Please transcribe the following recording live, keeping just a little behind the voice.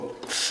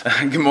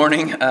Good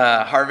morning,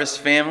 Harvest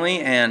family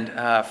and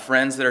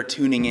friends that are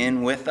tuning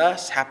in with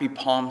us. Happy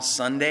Palm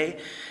Sunday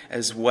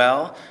as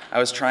well. I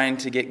was trying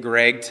to get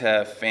Greg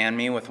to fan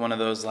me with one of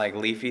those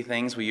leafy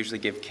things we usually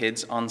give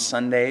kids on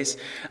Sundays,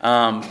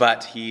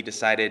 but he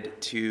decided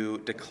to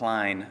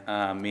decline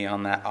me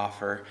on that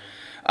offer.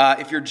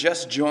 If you're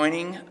just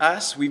joining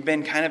us, we've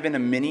been kind of in a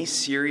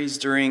mini-series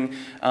during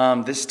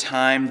this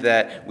time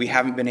that we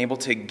haven't been able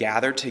to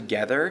gather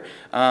together.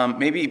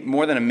 Maybe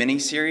more than a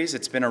mini-series,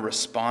 it's been a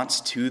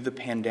response to the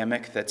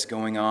pandemic that's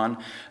going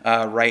on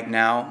right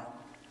now.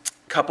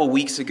 A couple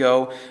weeks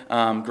ago,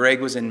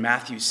 Greg was in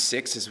Matthew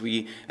 6 as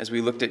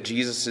we looked at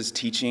Jesus'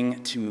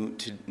 teaching to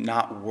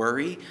not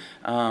worry,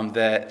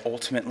 that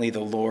ultimately the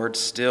Lord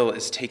still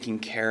is taking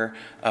care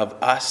of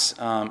us,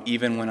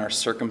 even when our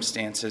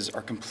circumstances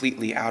are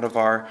completely out of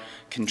our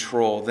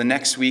control. The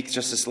next week,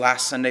 just this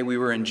last Sunday, we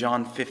were in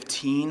John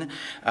 15,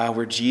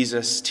 where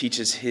Jesus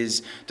teaches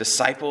his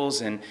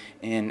disciples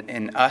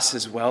and us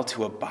as well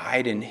to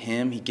abide in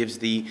him. He gives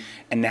the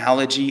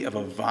analogy of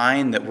a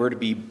vine, that we're to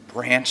be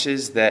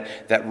branches that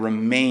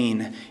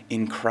remain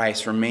in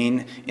Christ,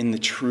 remain in the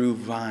true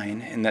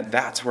vine, and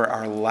that's where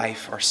our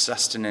life, our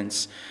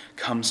sustenance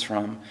comes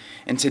from.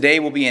 And today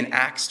we'll be in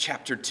Acts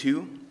chapter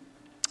 2.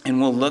 And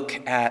we'll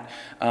look at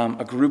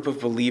a group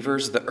of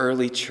believers, the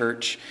early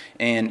church,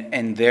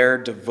 and their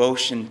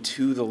devotion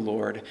to the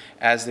Lord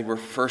as they were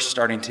first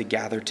starting to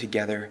gather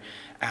together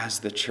as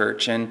the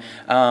church. And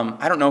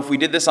I don't know if we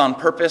did this on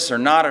purpose or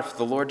not, or if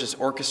the Lord just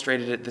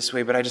orchestrated it this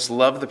way, but I just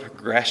love the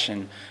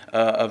progression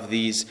of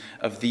these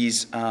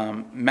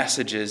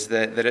messages,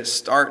 that it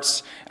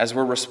starts as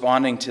we're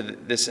responding to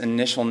this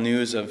initial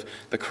news of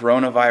the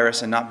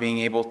coronavirus and not being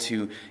able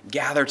to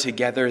gather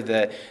together,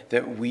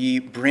 that we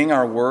bring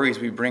our worries,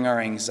 we bring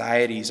our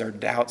anxieties, our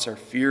doubts, our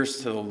fears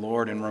to the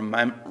Lord, and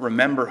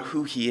remember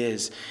who he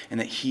is, and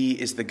that he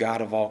is the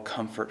God of all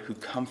comfort, who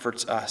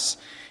comforts us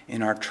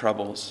in our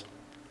troubles.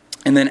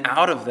 And then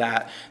out of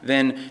that,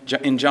 then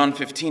in John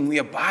 15, we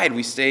abide,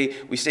 we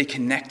stay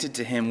connected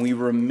to him, we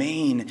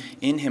remain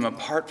in him.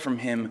 Apart from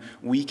him,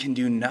 we can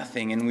do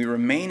nothing, and we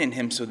remain in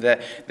him so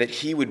that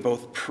he would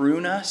both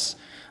prune us,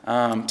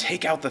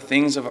 take out the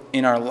things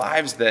in our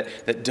lives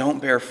that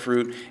don't bear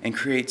fruit, and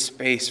create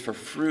space for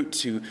fruit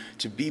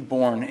to be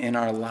born in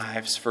our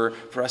lives, for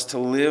us to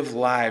live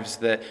lives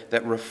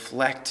that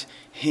reflect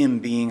him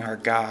being our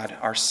God,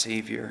 our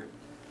Savior.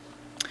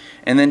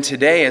 And then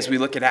today, as we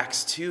look at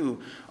Acts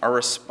 2, our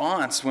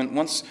response, when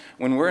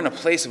we're in a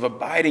place of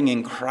abiding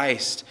in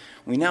Christ,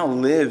 we now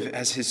live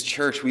as his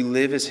church. We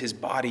live as his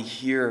body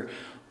here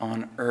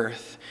on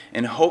earth.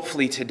 And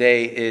hopefully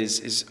today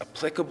is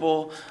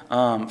applicable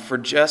for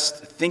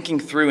just thinking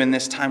through in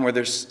this time where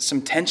there's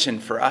some tension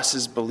for us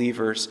as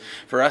believers,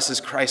 for us as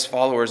Christ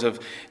followers,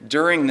 of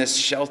during this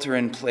shelter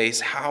in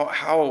place,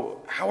 how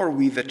are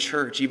we the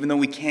church? Even though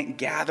we can't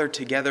gather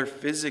together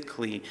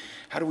physically,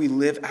 how do we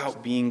live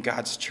out being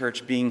God's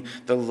church, being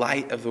the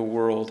light of the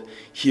world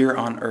here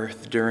on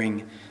earth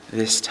during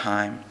this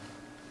time?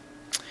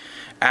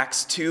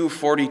 Acts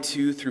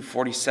 2:42 through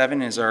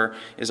 47 is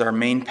our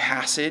main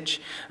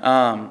passage.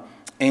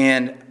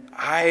 And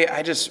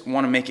I just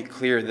want to make it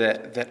clear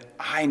that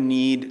I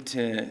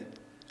needed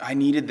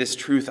this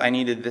truth. I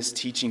needed this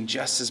teaching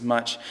just as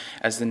much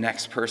as the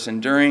next person.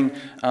 During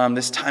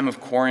this time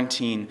of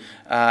quarantine,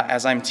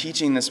 as I'm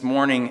teaching this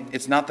morning,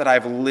 it's not that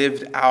I've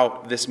lived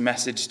out this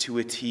message to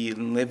a T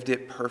and lived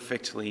it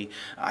perfectly.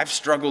 I've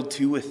struggled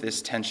too with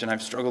this tension.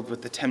 I've struggled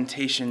with the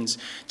temptations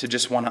to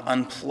just want to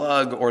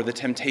unplug, or the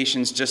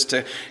temptations just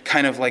to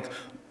kind of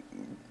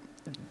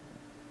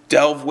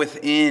delve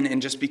within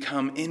and just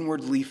become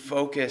inwardly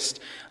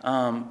focused.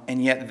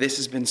 And yet this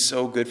has been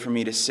so good for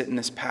me to sit in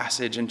this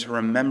passage and to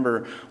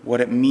remember what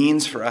it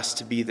means for us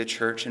to be the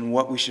church and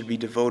what we should be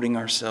devoting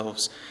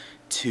ourselves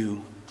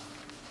to.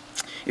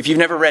 If you've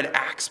never read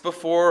Acts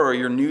before, or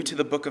you're new to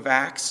the book of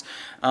Acts,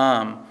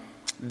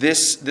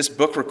 this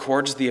book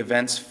records the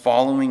events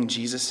following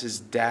Jesus'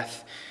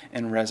 death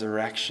and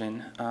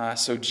resurrection.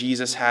 So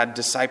Jesus had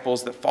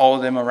disciples that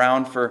followed him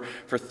around for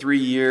 3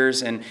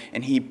 years, and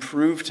he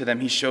proved to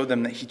them, he showed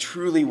them that he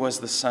truly was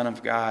the Son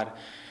of God.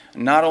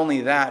 Not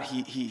only that,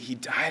 he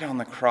died on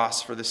the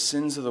cross for the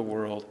sins of the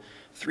world.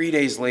 3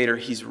 days later,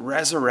 he's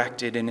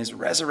resurrected in his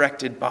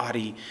resurrected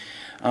body.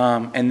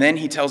 And then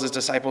he tells his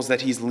disciples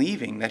that he's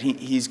leaving, that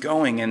he's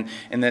going,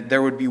 and that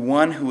there would be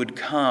one who would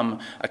come,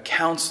 a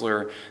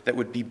counselor that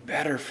would be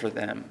better for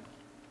them.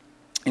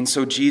 And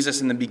so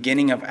Jesus, in the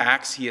beginning of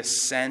Acts, he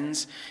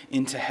ascends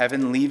into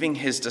heaven, leaving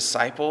his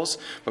disciples,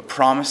 but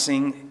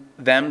promising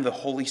them the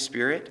Holy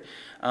Spirit.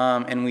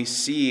 And we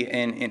see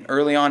in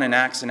early on in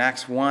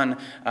Acts 1,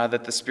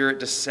 that the Spirit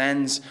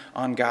descends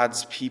on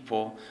God's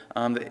people,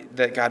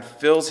 that God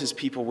fills his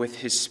people with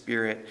his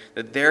Spirit,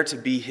 that they're to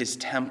be his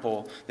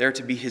temple, they're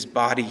to be his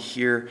body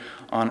here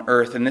on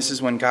earth. And this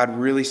is when God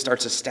really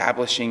starts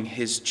establishing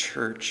his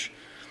church.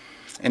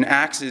 And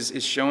Acts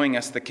is showing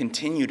us the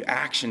continued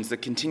actions, the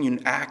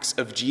continued acts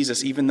of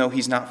Jesus, even though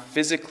he's not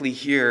physically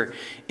here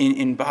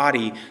in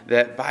body,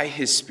 that by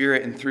his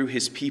Spirit and through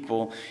his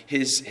people,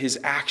 his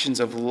actions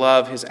of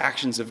love, his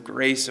actions of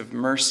grace, of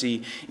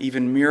mercy,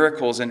 even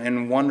miracles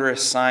and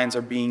wondrous signs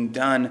are being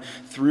done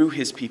through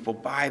his people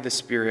by the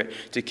Spirit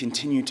to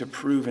continue to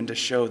prove and to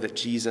show that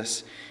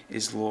Jesus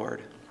is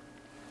Lord.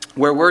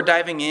 Where we're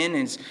diving in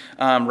is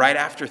right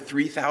after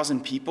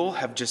 3,000 people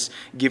have just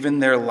given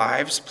their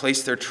lives,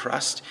 placed their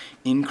trust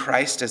in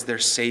Christ as their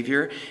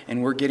Savior,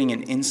 and we're getting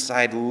an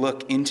inside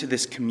look into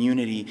this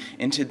community,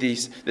 into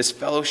this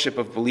fellowship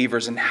of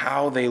believers and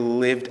how they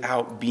lived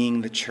out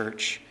being the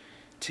church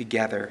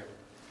together.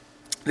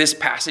 This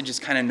passage is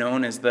kind of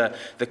known as the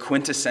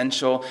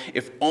quintessential,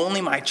 if only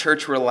my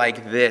church were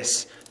like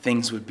this,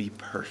 things would be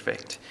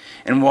perfect.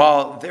 And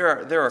while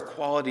there are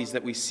qualities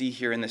that we see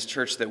here in this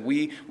church that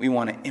we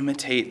want to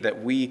imitate,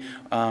 that we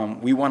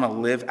want to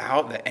live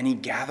out, that any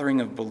gathering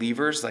of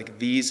believers like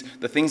these,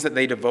 the things that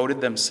they devoted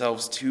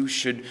themselves to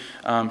should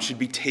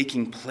be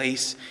taking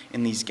place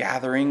in these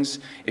gatherings.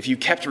 If you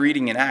kept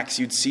reading in Acts,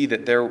 you'd see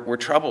that there were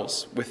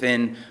troubles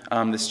within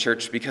this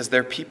church because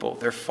they're people.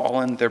 They're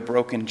fallen, they're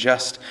broken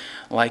just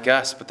like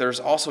us. But there's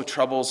also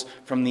troubles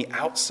from the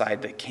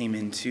outside that came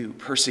in too.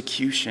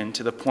 Persecution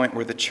to the point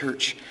where the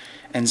church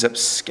ends up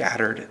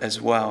scattered as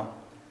well.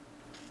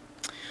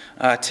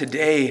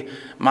 Today,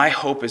 my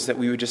hope is that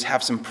we would just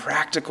have some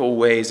practical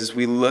ways as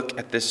we look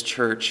at this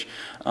church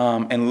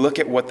and look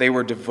at what they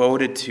were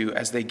devoted to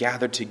as they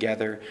gathered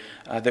together,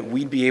 that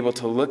we'd be able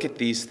to look at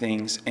these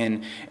things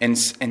and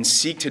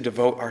seek to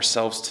devote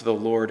ourselves to the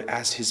Lord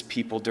as his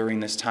people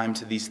during this time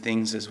to these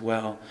things as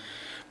well.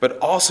 But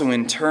also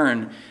in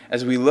turn,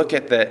 as we look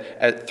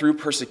at through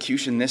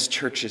persecution, this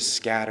church is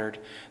scattered,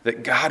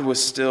 that God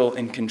was still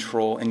in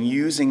control and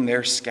using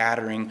their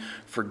scattering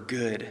for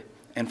good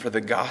and for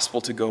the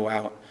gospel to go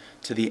out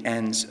to the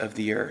ends of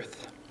the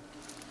earth.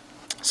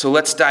 So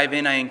let's dive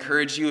in. I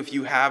encourage you, if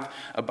you have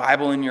a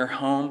Bible in your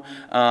home,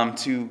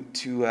 to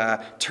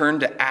turn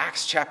to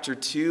Acts chapter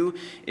 2.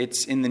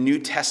 It's in the New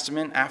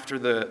Testament after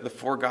the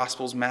four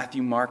Gospels,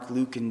 Matthew, Mark,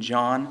 Luke, and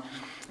John.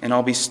 And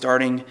I'll be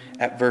starting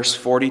at verse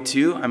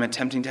 42. I'm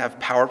attempting to have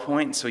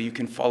PowerPoint so you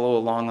can follow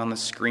along on the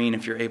screen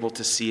if you're able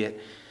to see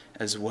it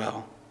as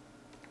well.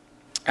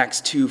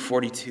 Acts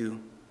 2:42.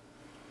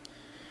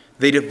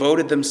 They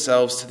devoted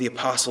themselves to the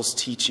apostles'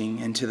 teaching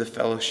and to the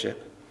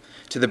fellowship,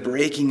 to the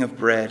breaking of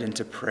bread and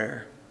to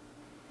prayer.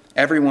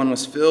 Everyone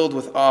was filled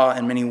with awe,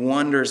 and many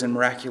wonders and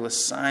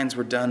miraculous signs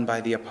were done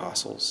by the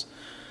apostles.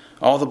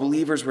 All the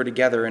believers were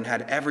together and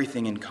had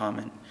everything in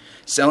common.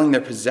 Selling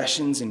their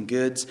possessions and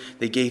goods,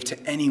 they gave to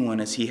anyone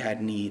as he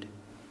had need.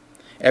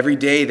 Every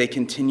day they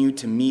continued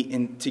to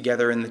meet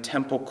together in the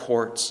temple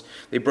courts.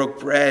 They broke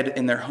bread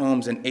in their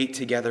homes and ate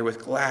together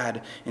with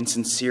glad and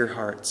sincere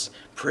hearts,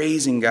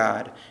 praising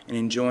God and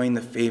enjoying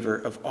the favor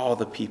of all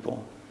the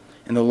people.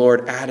 And the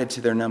Lord added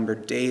to their number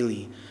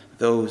daily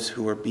those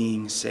who were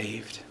being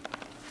saved.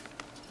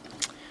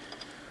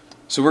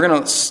 So we're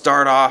going to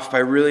start off by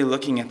really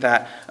looking at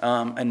that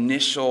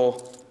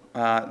initial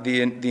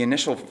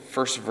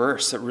first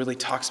verse that really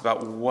talks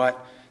about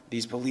what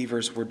these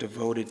believers were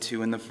devoted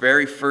to. And the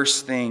very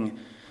first thing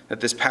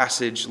that this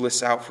passage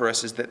lists out for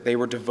us is that they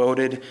were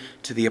devoted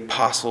to the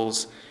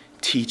apostles'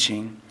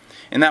 teaching.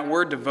 And that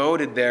word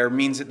devoted there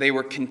means that they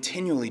were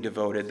continually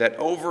devoted, that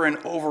over and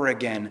over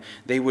again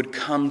they would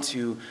come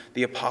to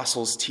the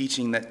apostles'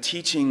 teaching, that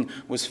teaching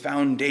was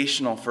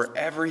foundational for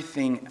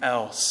everything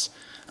else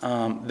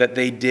that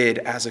they did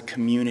as a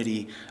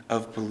community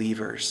of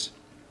believers.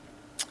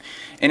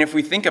 And if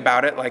we think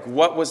about it, like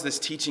what was this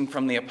teaching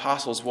from the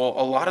apostles? Well,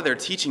 a lot of their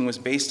teaching was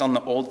based on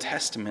the Old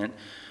Testament,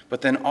 but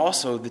then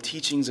also the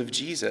teachings of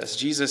Jesus.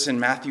 Jesus in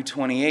Matthew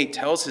 28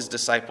 tells his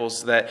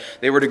disciples that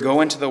they were to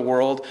go into the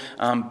world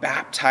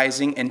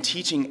baptizing and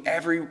teaching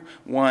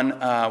everyone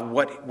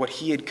what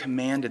he had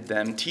commanded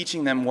them,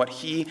 teaching them what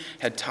he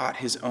had taught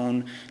his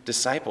own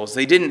disciples.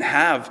 They didn't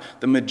have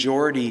the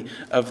majority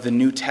of the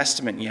New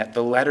Testament yet,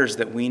 the letters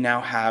that we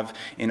now have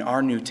in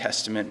our New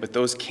Testament, but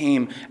those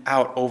came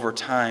out over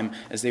time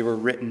as they were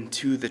written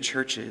to the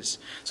churches.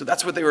 So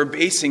that's what they were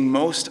basing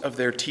most of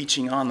their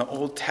teaching on, the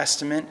Old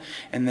Testament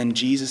and then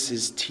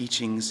Jesus'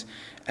 teachings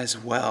as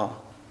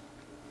well.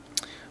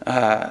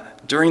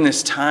 During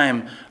this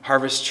time,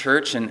 Harvest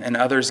Church and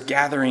others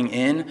gathering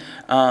in,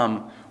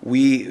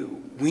 we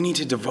need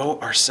to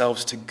devote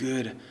ourselves to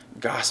good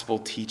gospel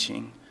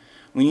teaching.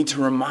 We need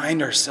to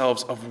remind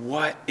ourselves of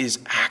what is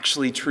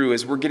actually true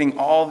as we're getting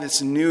all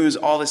this news,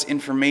 all this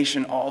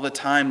information all the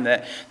time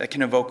that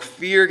can evoke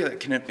fear,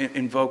 that can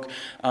invoke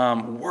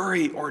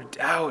worry or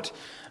doubt.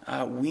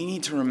 We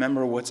need to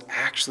remember what's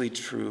actually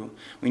true.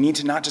 We need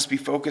to not just be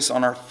focused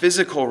on our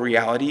physical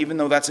reality, even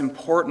though that's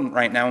important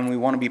right now and we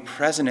want to be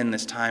present in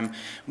this time.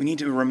 We need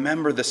to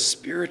remember the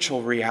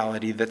spiritual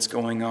reality that's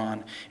going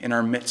on in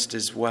our midst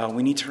as well.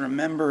 We need to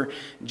remember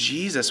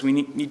Jesus. We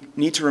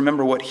need to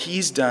remember what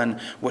he's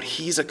done, what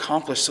he's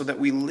accomplished, so that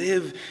we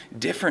live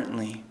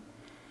differently.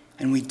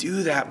 And we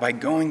do that by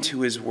going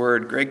to his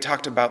word. Greg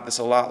talked about this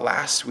a lot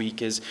last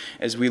week as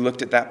we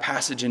looked at that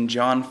passage in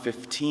John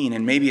 15.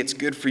 And maybe it's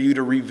good for you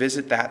to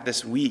revisit that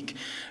this week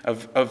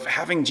of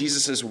having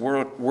Jesus'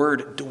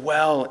 word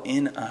dwell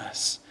in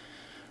us,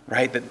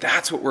 right?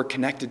 That's what we're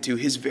connected to,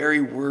 his very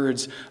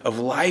words of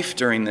life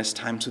during this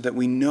time so that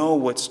we know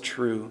what's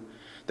true,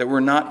 that we're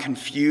not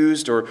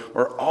confused or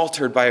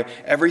altered by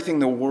everything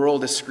the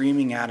world is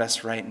screaming at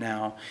us right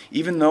now.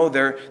 Even though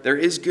there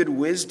is good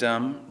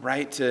wisdom,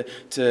 right,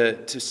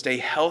 to stay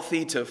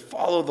healthy, to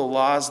follow the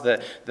laws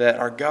that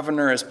our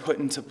governor has put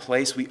into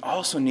place, we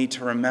also need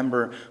to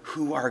remember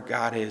who our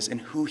God is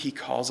and who he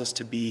calls us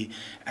to be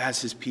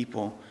as his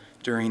people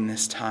during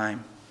this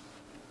time.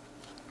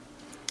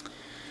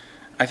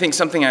 I think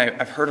something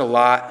I've heard a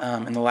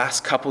lot in the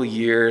last couple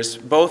years,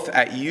 both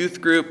at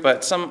youth group,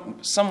 but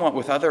somewhat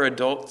with other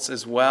adults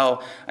as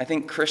well. I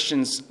think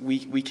Christians,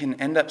 we can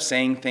end up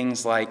saying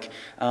things like,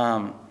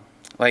 oh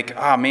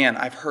man,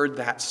 I've heard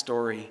that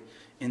story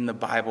in the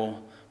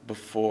Bible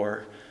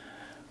before.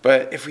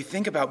 But if we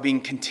think about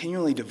being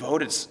continually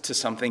devoted to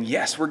something,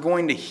 yes, we're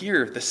going to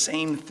hear the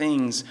same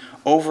things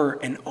over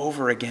and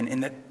over again,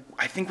 and that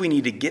I think we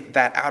need to get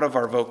that out of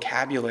our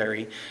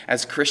vocabulary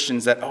as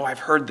Christians, that, I've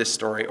heard this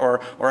story, or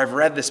I've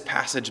read this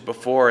passage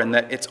before, and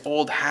that it's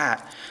old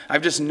hat.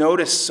 I've just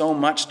noticed so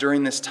much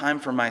during this time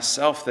for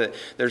myself that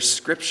there's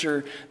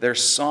scripture,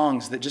 there's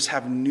songs that just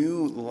have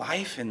new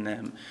life in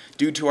them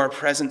due to our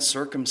present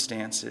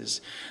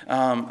circumstances.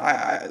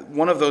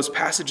 One of those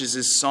passages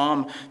is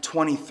Psalm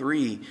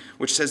 23,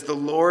 which says, "The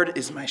Lord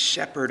is my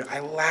shepherd, I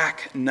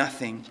lack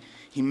nothing.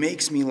 He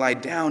makes me lie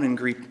down in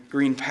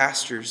green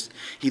pastures.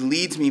 He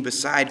leads me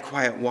beside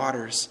quiet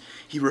waters.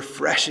 He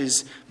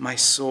refreshes my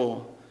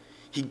soul.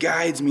 He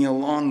guides me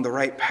along the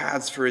right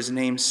paths for his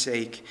name's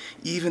sake.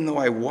 Even though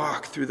I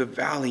walk through the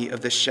valley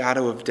of the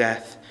shadow of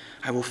death,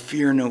 I will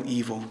fear no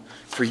evil,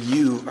 for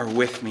you are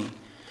with me.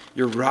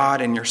 Your rod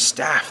and your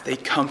staff, they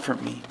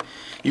comfort me.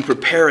 You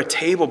prepare a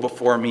table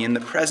before me in the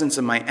presence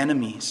of my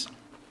enemies.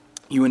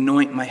 You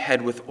anoint my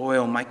head with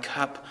oil, my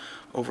cup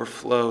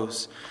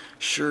overflows.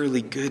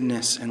 Surely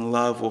goodness and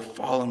love will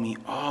follow me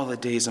all the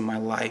days of my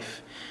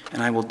life,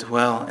 and I will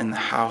dwell in the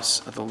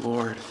house of the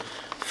Lord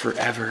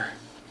forever."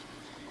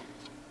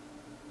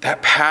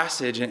 That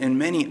passage and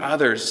many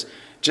others,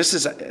 just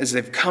as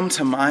they've come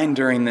to mind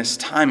during this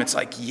time, it's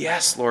like,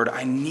 yes, Lord,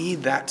 I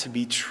need that to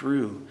be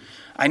true.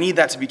 I need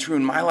that to be true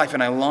in my life,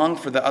 and I long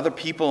for the other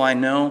people I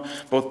know,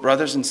 both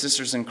brothers and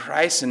sisters in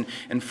Christ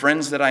and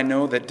friends that I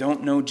know that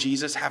don't know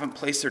Jesus, haven't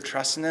placed their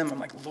trust in them. I'm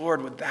like,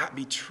 Lord, would that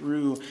be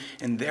true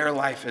in their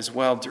life as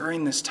well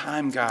during this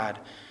time, God?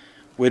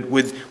 Would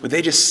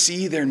they just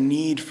see their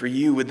need for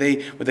you? Would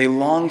they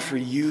long for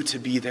you to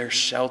be their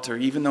shelter,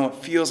 even though it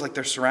feels like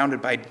they're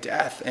surrounded by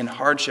death and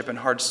hardship and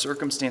hard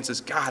circumstances?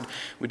 God,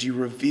 would you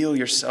reveal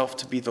yourself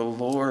to be the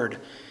Lord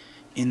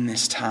in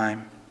this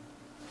time?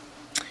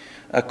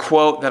 A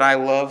quote that I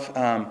love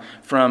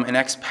from an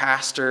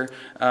ex-pastor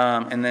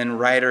and then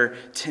writer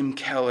Tim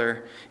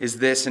Keller is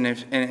this, and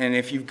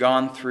if you've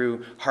gone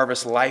through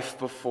Harvest Life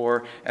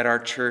before at our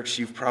church,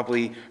 you've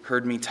probably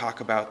heard me talk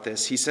about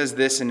this. He says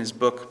this in his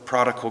book,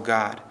 Prodigal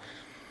God.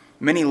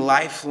 "Many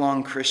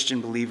lifelong Christian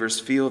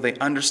believers feel they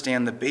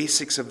understand the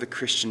basics of the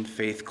Christian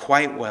faith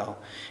quite well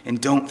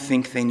and don't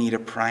think they need a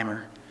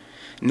primer.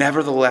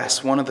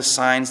 Nevertheless, one of the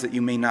signs that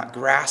you may not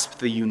grasp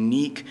the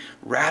unique,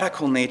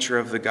 radical nature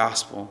of the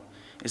gospel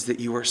is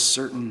that you are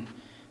certain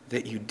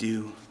that you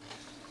do."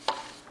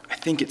 I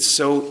think it's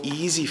so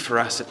easy for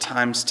us at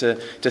times to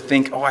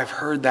think, I've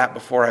heard that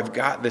before, I've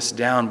got this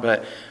down,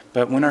 but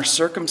when our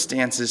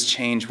circumstances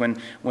change,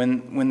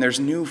 when there's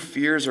new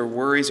fears or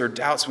worries or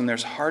doubts, when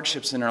there's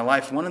hardships in our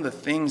life, one of the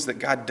things that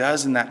God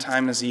does in that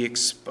time is he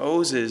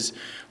exposes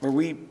where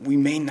we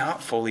may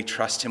not fully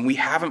trust him. We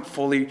haven't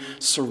fully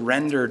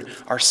surrendered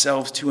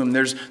ourselves to him.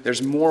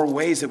 There's more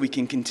ways that we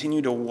can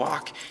continue to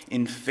walk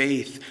in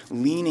faith,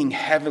 leaning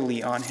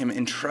heavily on him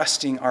and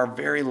trusting our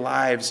very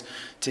lives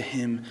to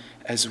him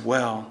as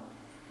well.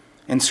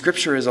 And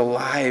Scripture is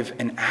alive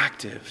and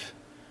active.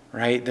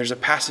 Right? There's a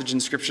passage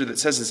in Scripture that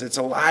says this. It's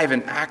alive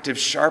and active,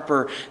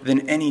 sharper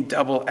than any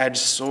double-edged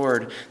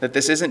sword. That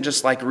this isn't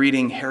just like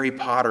reading Harry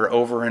Potter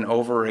over and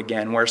over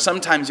again, where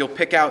sometimes you'll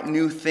pick out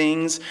new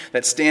things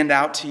that stand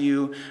out to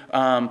you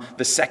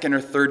the second or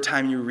third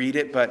time you read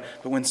it. But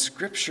when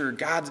Scripture,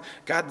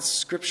 God's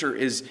Scripture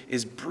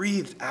is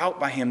breathed out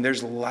by him,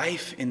 there's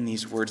life in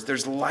these words.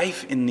 There's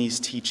life in these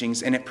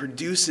teachings, and it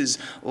produces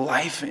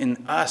life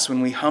in us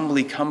when we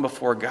humbly come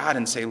before God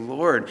and say,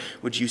 Lord,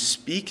 would you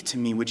speak to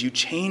me? Would you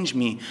change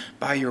me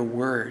by your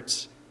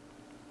words?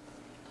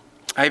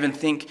 I even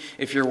think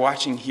if you're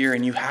watching here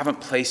and you haven't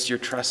placed your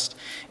trust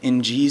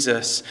in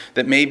Jesus,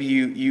 that maybe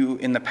you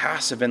in the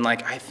past have been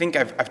like, I think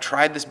I've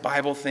tried this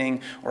Bible thing,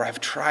 or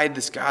I've tried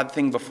this God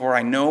thing before.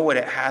 I know what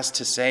it has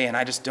to say, and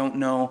I just don't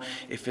know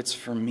if it's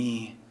for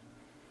me.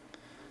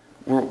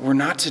 we're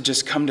not to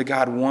just come to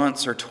God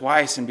once or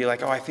twice and be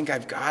like, oh, I think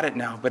I've got it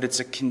now. But it's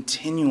a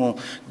continual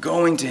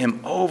going to him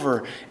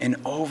over and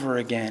over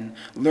again,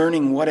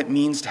 learning what it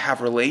means to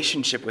have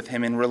relationship with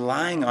him and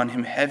relying on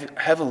him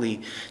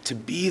heavily to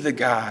be the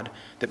God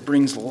that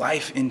brings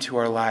life into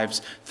our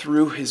lives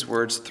through his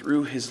words,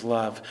 through his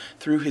love,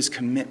 through his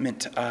commitment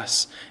to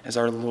us as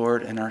our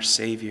Lord and our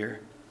Savior.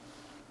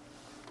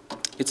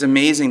 It's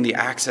amazing the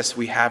access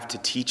we have to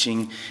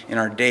teaching in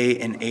our day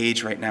and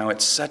age right now.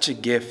 It's such a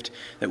gift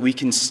that we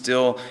can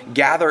still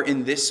gather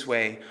in this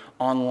way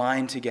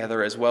online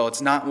together as well.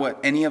 It's not what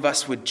any of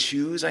us would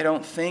choose, I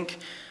don't think,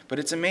 but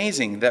it's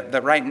amazing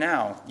that right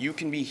now you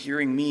can be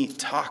hearing me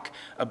talk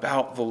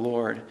about the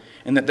Lord,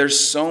 and that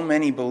there's so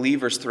many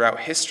believers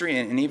throughout history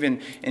and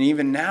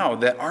even now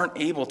that aren't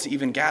able to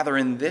even gather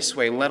in this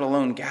way, let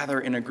alone gather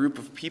in a group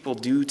of people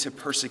due to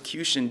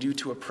persecution, due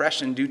to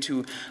oppression, due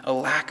to a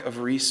lack of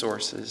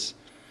resources.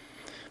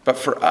 But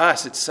for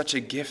us, it's such a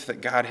gift that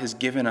God has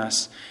given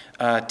us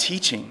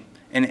teaching.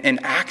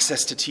 And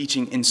access to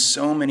teaching in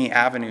so many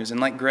avenues. And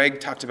like Greg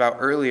talked about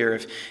earlier,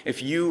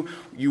 if you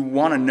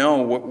want to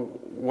know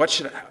what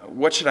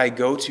should I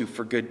go to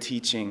for good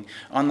teaching,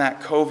 on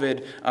that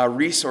COVID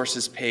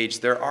resources page,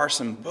 there are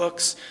some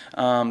books.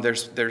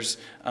 There's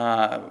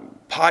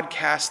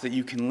podcasts that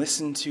you can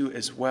listen to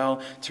as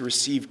well to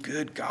receive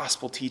good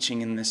gospel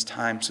teaching in this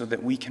time, so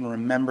that we can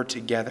remember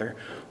together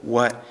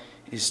what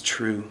is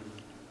true.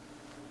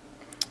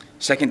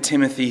 2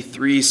 Timothy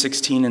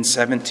 3:16 and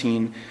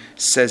 17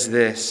 says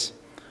this: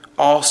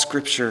 all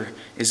Scripture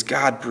is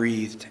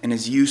God-breathed and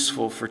is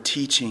useful for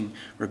teaching,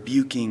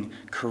 rebuking,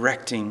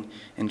 correcting,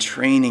 and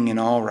training in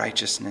all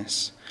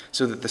righteousness,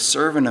 so that the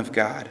servant of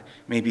God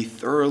may be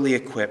thoroughly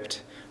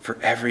equipped for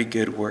every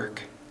good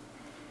work.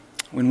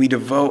 When we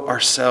devote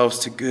ourselves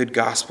to good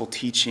gospel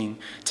teaching,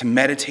 to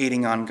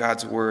meditating on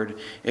God's word,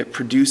 it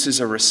produces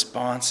a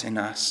response in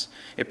us.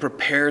 It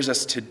prepares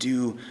us to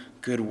do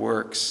good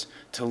works,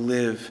 to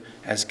live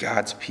as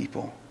God's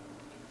people.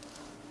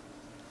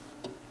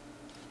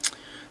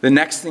 The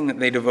next thing that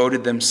they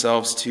devoted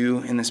themselves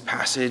to in this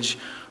passage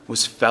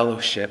was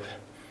fellowship.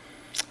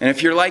 And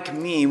if you're like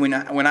me, when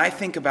I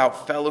think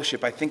about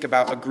fellowship, I think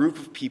about a group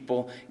of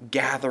people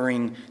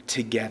gathering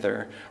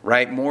together,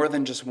 right? More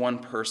than just one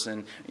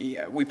person.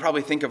 We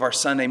probably think of our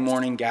Sunday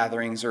morning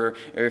gatherings, or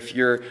if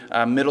you're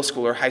middle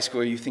school or high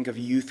school, you think of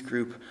youth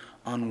group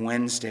on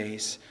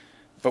Wednesdays.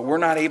 But we're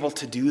not able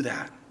to do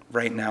that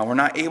right now. We're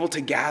not able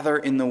to gather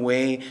in the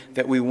way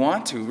that we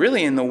want to,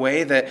 really in the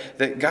way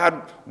that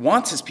God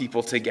wants his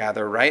people to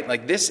gather, right?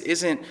 Like this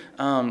isn't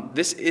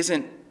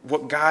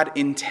what God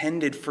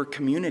intended for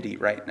community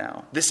right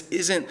now. This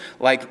isn't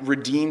like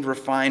redeemed,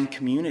 refined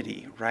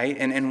community, right?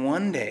 And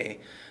one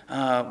day,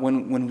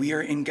 when we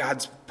are in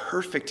God's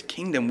perfect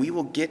kingdom, we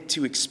will get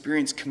to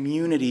experience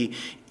community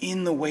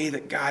in the way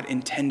that God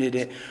intended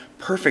it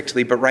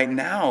perfectly. But right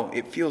now,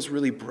 it feels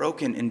really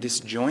broken and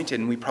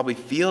disjointed, and we probably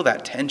feel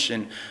that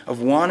tension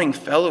of wanting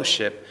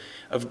fellowship,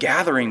 of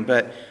gathering,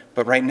 but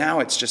right now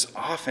it's just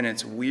off and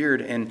it's weird,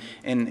 and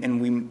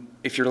we,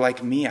 if you're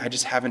like me, I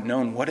just haven't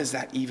known, what does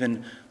that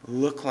even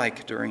look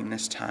like during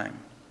this time?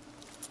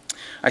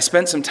 I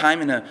spent some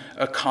time in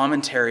a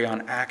commentary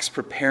on Acts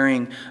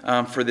preparing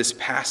for this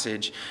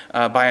passage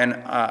by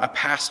a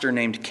pastor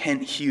named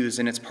Kent Hughes,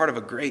 and it's part of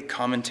a great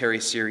commentary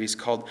series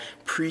called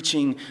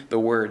Preaching the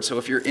Word. So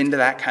if you're into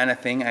that kind of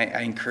thing,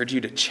 I encourage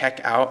you to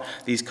check out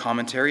these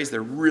commentaries.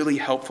 They're really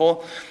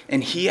helpful,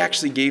 and he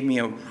actually gave me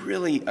a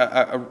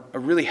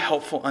really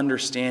helpful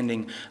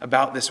understanding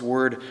about this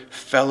word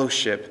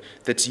fellowship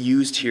that's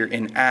used here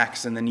in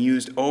Acts and then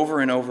used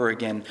over and over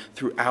again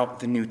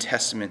throughout the New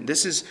Testament.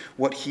 This is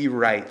what he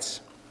writes.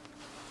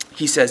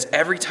 He says,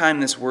 every time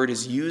this word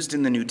is used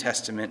in the New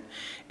Testament,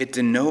 it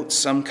denotes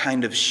some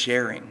kind of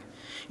sharing,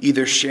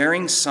 either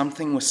sharing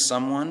something with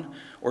someone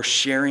or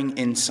sharing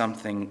in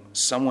something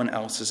someone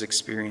else is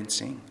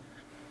experiencing.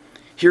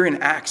 Here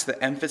in Acts,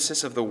 the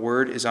emphasis of the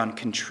word is on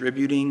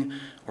contributing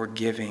or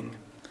giving.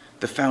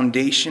 The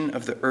foundation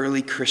of the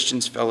early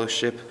Christians'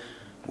 fellowship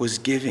was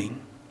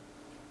giving.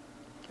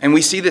 And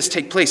we see this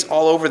take place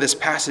all over this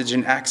passage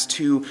in Acts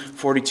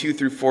 2:42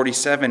 through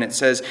 47. It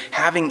says,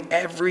 having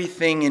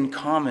everything in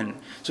common.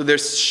 So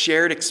there's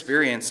shared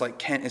experience like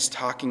Kent is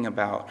talking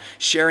about.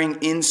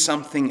 Sharing in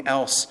something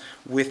else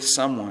with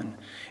someone.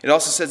 It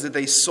also says that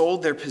they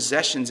sold their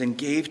possessions and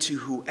gave to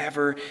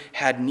whoever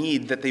had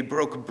need. That they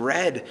broke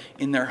bread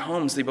in their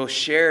homes. They both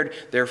shared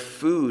their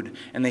food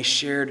and they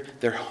shared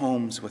their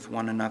homes with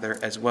one another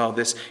as well.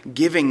 This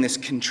giving, this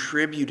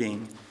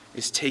contributing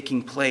is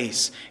taking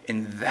place,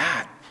 and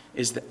that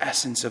is the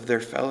essence of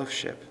their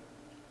fellowship.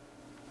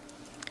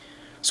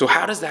 So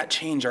how does that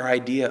change our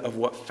idea of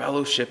what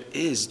fellowship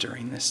is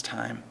during this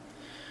time?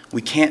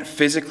 We can't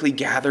physically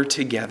gather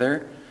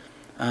together,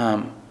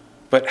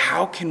 but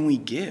how can we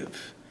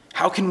give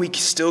How can we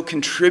still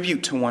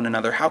contribute to one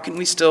another? How can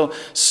we still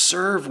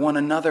serve one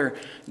another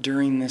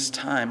during this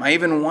time? I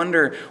even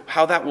wonder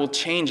how that will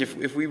change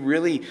if we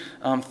really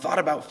thought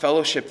about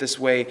fellowship this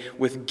way,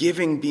 with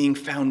giving being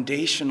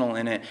foundational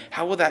in it.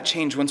 How will that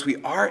change once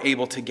we are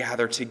able to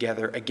gather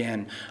together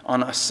again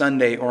on a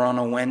Sunday or on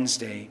a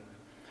Wednesday?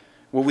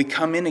 Will we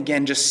come in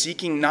again just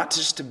seeking not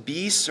just to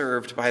be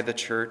served by the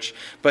church,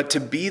 but to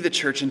be the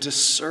church and to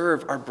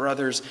serve our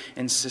brothers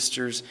and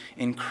sisters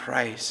in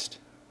Christ?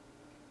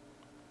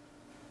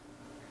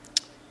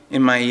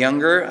 In my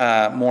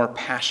younger, more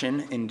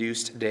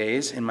passion-induced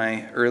days, in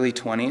my early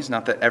 20s,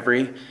 not that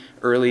every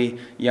early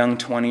young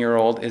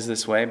 20-year-old is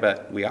this way,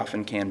 but we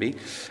often can be,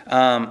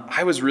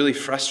 I was really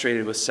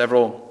frustrated with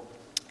several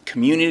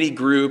community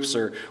groups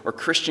or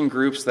Christian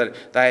groups that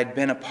I had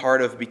been a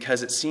part of,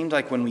 because it seemed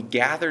like when we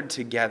gathered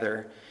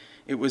together,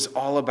 it was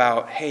all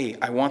about, hey,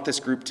 I want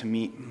this group to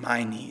meet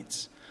my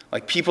needs.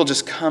 Like people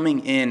just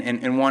coming in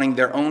and wanting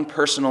their own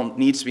personal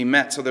needs to be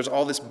met. So there's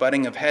all this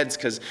butting of heads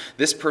because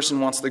this person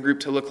wants the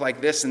group to look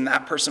like this and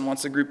that person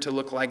wants the group to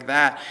look like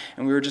that.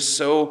 And we were just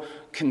so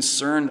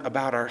concerned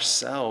about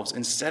ourselves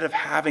instead of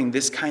having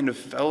this kind of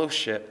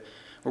fellowship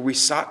where we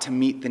sought to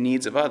meet the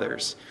needs of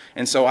others.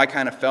 And so I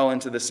kind of fell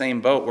into the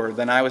same boat where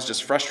then I was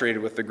just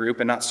frustrated with the group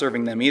and not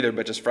serving them either,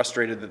 but just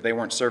frustrated that they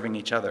weren't serving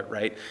each other,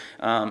 right?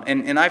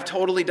 And I've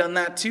totally done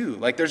that too.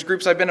 Like there's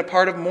groups I've been a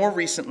part of more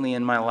recently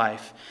in my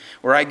life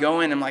where I go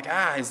in and I'm like,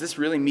 is this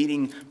really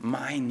meeting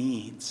my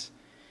needs?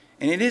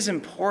 And it is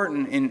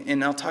important,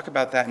 and I'll talk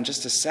about that in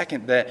just a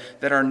second,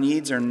 that our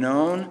needs are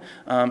known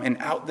and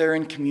out there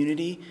in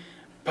community.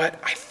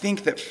 But I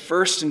think that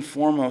first and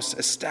foremost,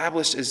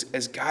 established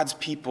as God's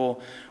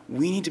people,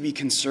 we need to be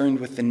concerned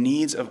with the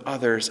needs of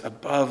others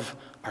above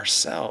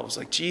ourselves.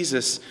 Like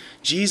Jesus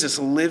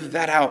lived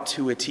that out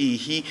to a T.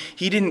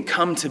 He didn't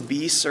come to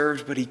be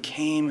served, but he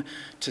came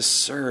to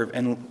serve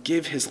and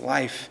give his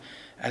life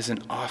as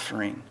an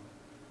offering.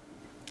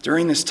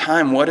 During this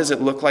time, what does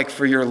it look like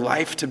for your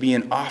life to be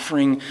an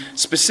offering,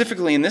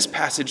 specifically in this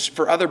passage,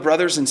 for other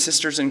brothers and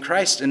sisters in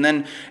Christ, and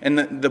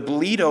the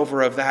bleed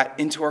over of that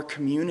into our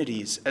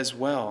communities as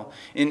well,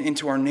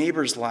 into our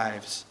neighbors'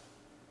 lives?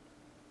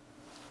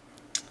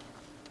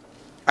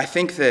 I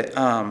think that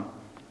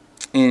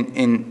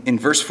in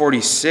verse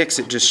 46,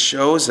 it just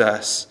shows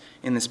us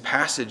in this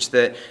passage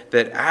that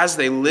as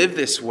they live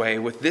this way,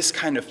 with this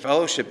kind of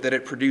fellowship, that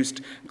it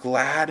produced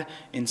glad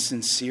and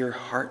sincere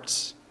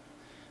hearts.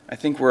 I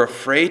think we're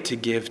afraid to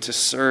give, to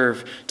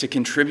serve, to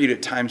contribute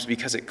at times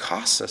because it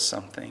costs us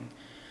something.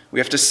 We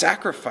have to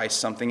sacrifice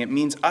something. It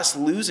means us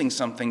losing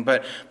something.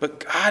 But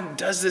God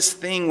does this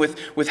thing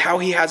with how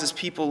he has his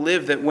people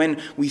live, that when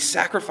we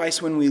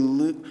sacrifice, when we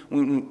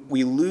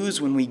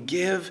lose, when we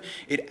give,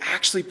 it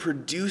actually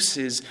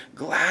produces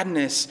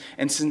gladness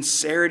and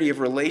sincerity of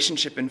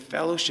relationship and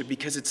fellowship,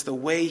 because it's the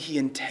way he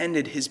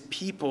intended his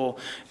people,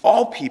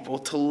 all people,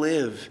 to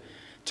live.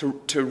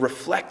 To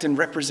reflect and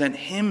represent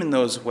him in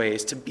those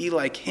ways, to be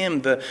like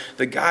him,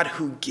 the God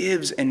who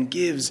gives and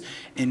gives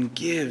and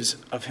gives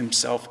of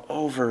himself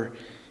over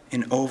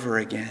and over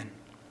again.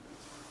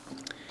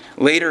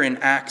 Later in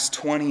Acts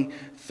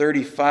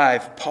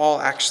 20:35,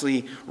 Paul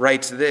actually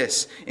writes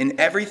this: "In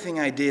everything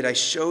I did, I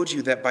showed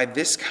you that by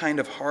this kind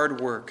of hard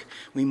work,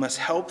 we must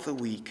help the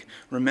weak,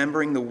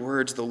 remembering the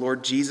words the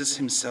Lord Jesus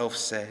himself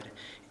said,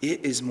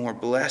 'It is more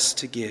blessed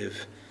to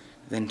give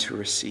than to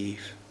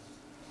receive.'"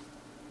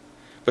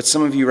 But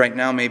some of you right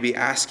now may be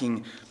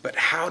asking, but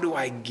how do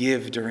I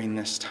give during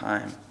this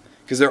time?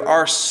 Because there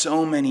are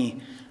so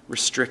many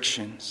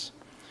restrictions.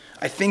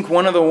 I think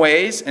one of the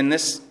ways, and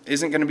this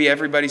isn't going to be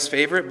everybody's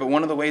favorite, but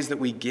one of the ways that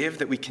we give,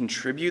 that we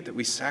contribute, that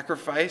we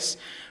sacrifice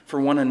for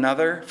one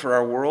another, for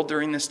our world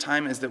during this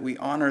time, is that we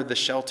honor the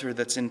shelter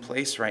that's in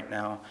place right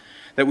now.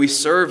 That we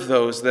serve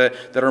those that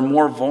are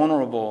more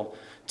vulnerable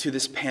to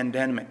this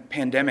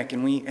pandemic.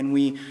 And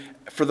we,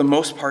 for the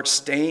most part,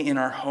 stay in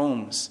our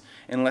homes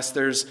unless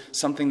there's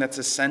something that's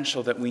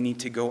essential that we need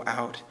to go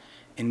out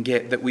and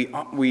get, that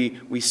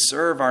we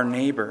serve our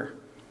neighbor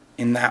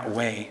in that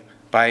way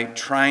by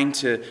trying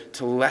to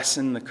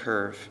lessen the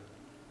curve.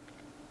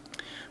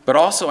 But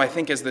also, I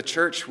think as the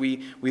church,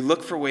 we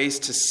look for ways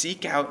to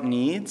seek out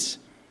needs,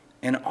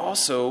 and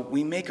also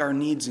we make our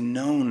needs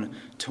known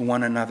to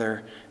one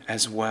another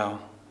as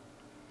well.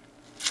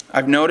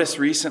 I've noticed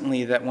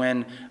recently that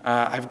when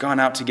I've gone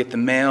out to get the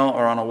mail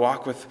or on a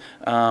walk with,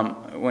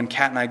 when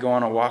Kat and I go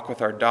on a walk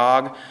with our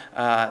dog,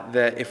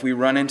 that if we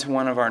run into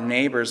one of our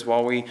neighbors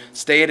while we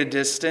stay at a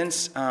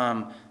distance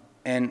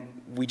and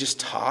we just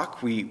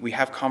talk, we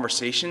have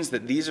conversations,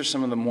 that these are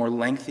some of the more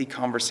lengthy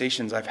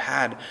conversations I've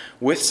had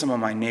with some of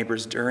my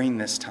neighbors during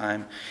this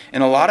time.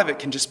 And a lot of it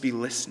can just be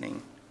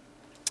listening.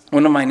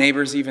 One of my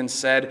neighbors even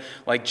said,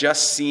 like,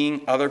 just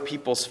seeing other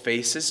people's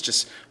faces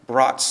just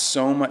brought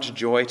so much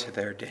joy to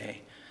their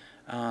day.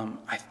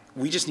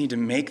 we just need to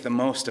make the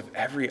most of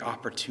every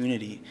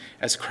opportunity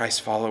as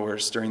Christ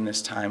followers during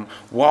this time,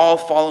 while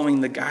following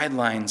the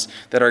guidelines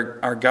that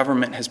our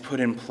government has put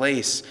in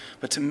place,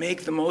 but to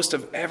make the most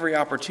of every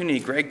opportunity.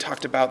 Greg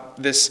talked about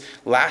this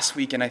last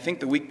week, and I think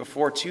the week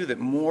before too, that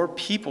more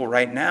people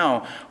right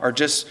now are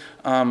just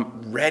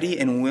ready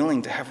and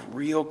willing to have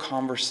real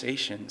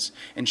conversations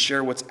and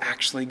share what's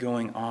actually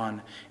going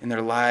on in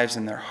their lives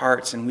and their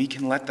hearts, and we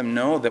can let them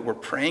know that we're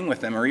praying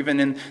with them, or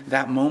even in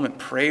that moment,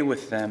 pray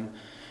with them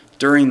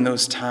during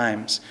those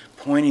times,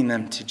 pointing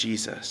them to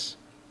Jesus.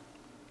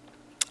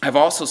 I've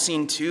also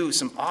seen, too,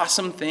 some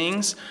awesome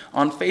things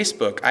on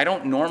Facebook. I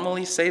don't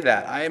normally say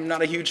that. I am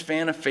not a huge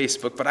fan of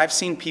Facebook, but I've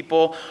seen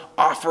people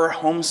offer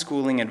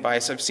homeschooling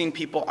advice. I've seen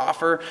people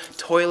offer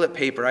toilet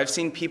paper. I've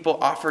seen people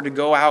offer to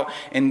go out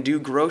and do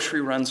grocery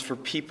runs for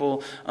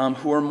people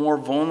who are more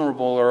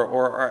vulnerable or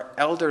are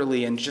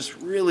elderly and just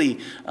really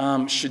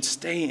should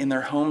stay in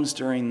their homes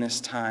during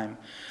this time.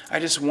 I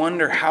just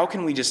wonder, how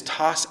can we just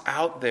toss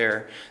out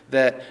there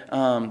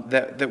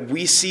that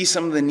we see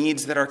some of the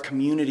needs that our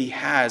community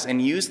has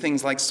and use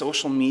things like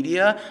social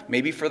media,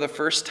 maybe for the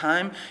first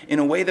time, in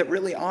a way that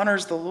really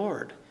honors the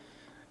Lord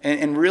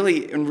and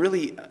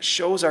really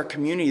shows our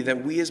community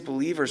that we as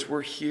believers,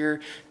 we're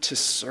here to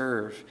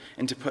serve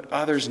and to put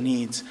others'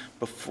 needs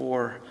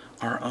before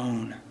our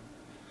own.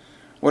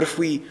 What if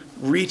we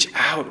reach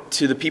out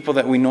to the people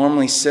that we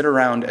normally sit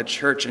around at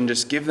church and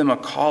just give them a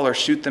call or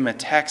shoot them a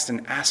text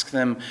and ask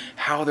them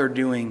how they're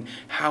doing,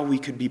 how we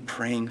could be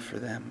praying for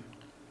them?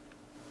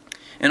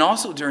 And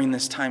also during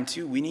this time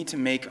too, we need to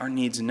make our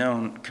needs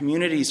known.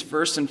 Communities,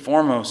 first and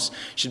foremost,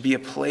 should be a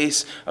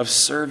place of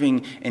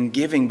serving and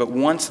giving. But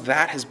once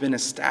that has been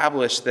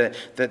established, that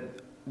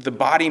the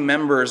body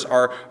members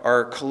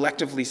are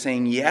collectively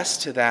saying yes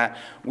to that,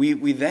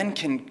 we then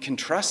can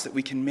trust that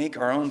we can make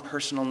our own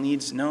personal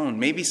needs known.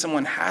 Maybe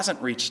someone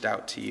hasn't reached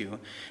out to you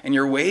and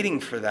you're waiting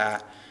for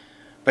that,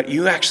 but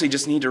you actually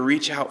just need to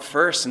reach out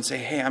first and say,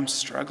 hey, I'm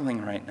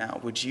struggling right now.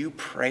 Would you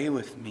pray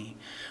with me?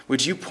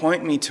 Would you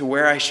point me to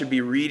where I should be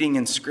reading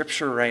in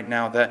Scripture right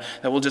now that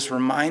will just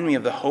remind me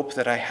of the hope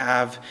that I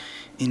have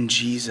in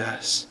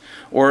Jesus?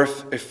 Or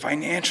if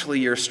financially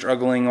you're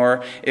struggling,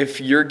 or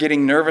if you're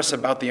getting nervous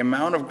about the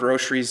amount of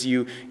groceries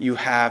you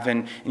have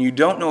and you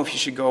don't know if you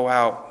should go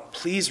out,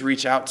 please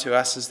reach out to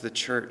us as the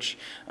church.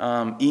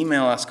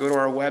 Email us, go to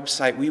our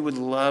website. We would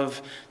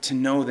love to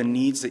know the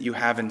needs that you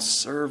have and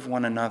serve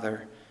one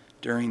another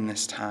during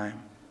this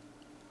time.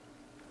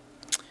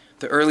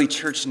 The early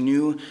church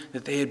knew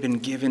that they had been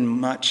given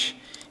much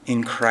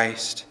in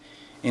Christ,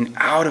 and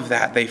out of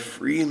that they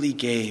freely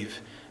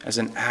gave as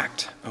an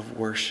act of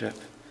worship.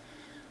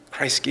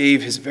 Christ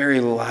gave his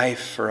very life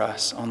for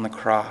us on the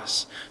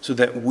cross so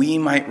that we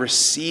might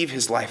receive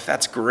his life.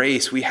 That's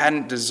grace. We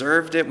hadn't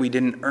deserved it. We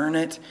didn't earn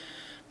it.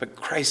 But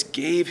Christ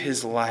gave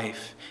his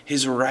life,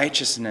 his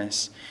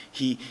righteousness.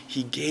 He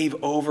gave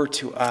over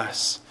to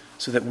us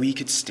so that we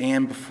could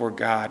stand before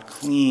God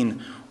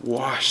clean,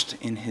 washed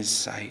in his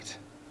sight.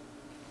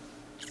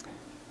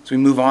 As we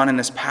move on in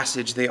this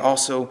passage, they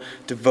also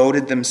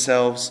devoted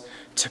themselves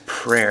to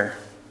prayer.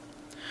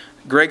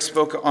 Greg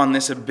spoke on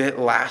this a bit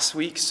last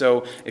week,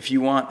 so if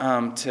you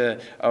want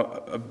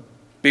a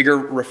bigger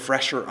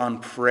refresher on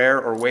prayer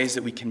or ways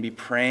that we can be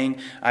praying,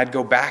 I'd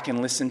go back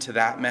and listen to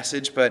that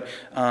message. But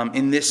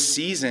in this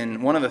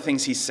season, one of the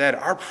things he said,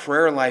 our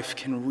prayer life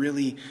can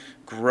really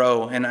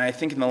grow. And I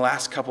think in the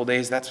last couple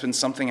days, that's been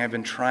something I've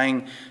been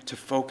trying to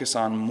focus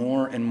on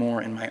more and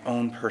more in my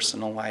own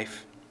personal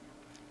life.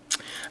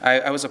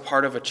 I was a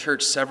part of a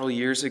church several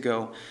years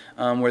ago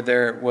where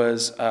there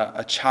was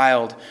a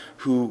child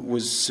who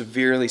was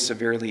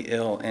severely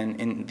ill and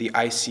in the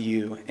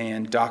ICU,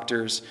 and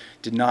doctors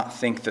did not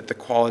think that the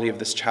quality of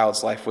this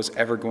child's life was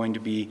ever going to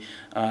be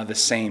the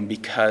same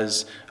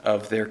because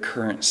of their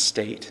current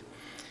state.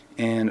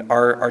 And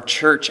our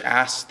church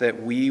asked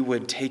that we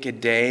would take a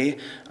day,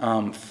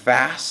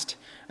 fast,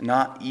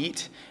 not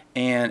eat,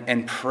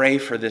 and pray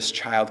for this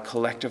child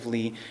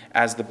collectively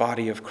as the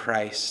body of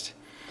Christ.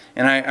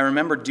 And I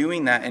remember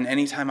doing that, and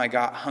anytime I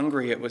got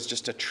hungry, it was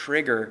just a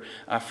trigger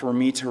for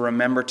me to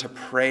remember to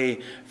pray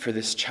for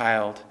this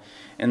child.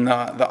 And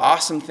the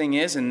awesome thing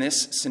is, in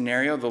this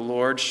scenario, the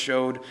Lord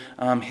showed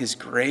his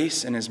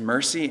grace and his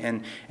mercy,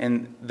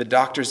 and the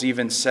doctors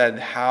even said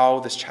how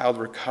this child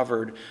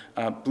recovered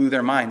blew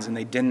their minds, and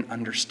they didn't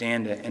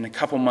understand it. And a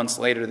couple months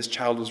later, this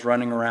child was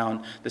running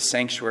around the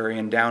sanctuary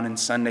and down in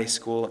Sunday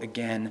school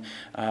again,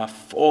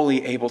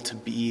 fully able to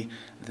be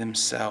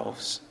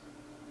themselves.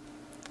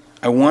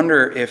 I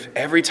wonder if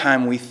every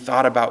time we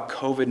thought about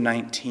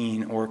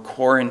COVID-19 or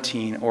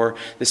quarantine or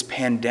this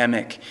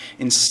pandemic,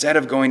 instead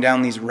of going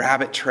down these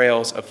rabbit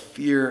trails of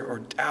fear or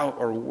doubt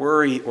or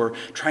worry or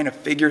trying to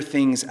figure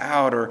things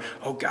out or,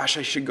 oh gosh,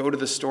 I should go to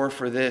the store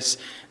for this,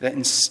 that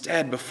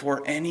instead,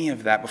 before any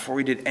of that, before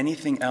we did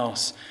anything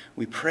else,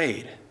 we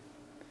prayed.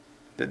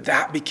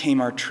 That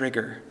became our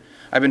trigger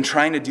I've been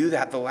trying to do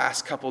that the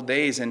last couple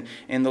days, and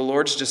the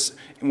Lord's just,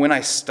 when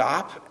I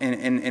stop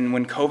and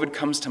when COVID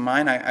comes to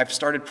mind, I've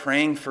started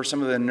praying for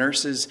some of the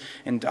nurses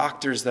and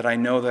doctors that I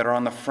know that are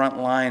on the front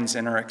lines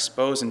and are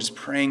exposed, and just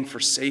praying for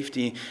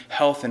safety,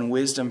 health, and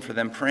wisdom for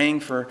them,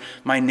 praying for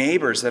my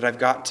neighbors that I've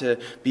got to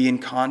be in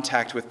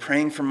contact with,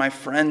 praying for my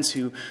friends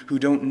who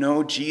don't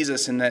know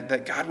Jesus, and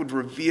that God would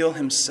reveal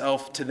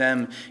himself to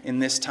them in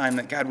this time,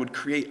 that God would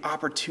create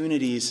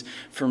opportunities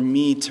for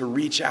me to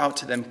reach out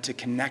to them, to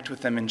connect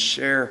with them and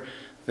share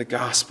the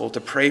gospel,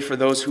 to pray for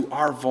those who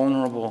are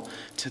vulnerable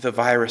to the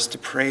virus, to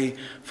pray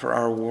for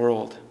our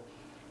world.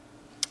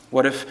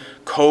 What if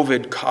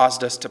COVID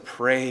caused us to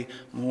pray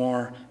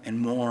more and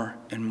more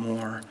and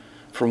more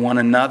for one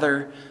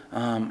another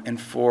and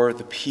for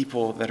the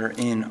people that are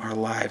in our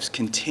lives,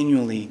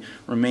 continually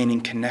remaining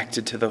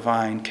connected to the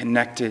vine,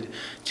 connected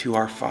to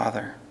our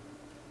Father?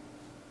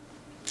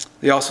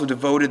 They also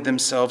devoted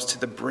themselves to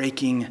the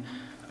breaking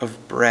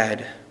of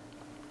bread.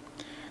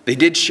 They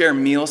did share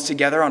meals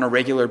together on a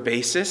regular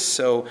basis,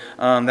 so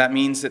that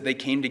means that they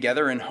came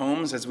together in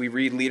homes, as we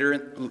read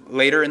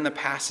later in the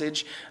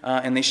passage,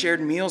 and they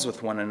shared meals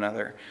with one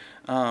another.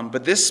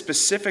 But this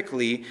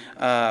specifically,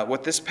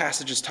 what this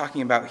passage is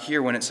talking about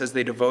here when it says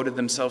they devoted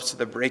themselves to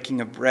the breaking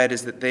of bread,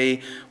 is that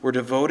they were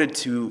devoted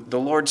to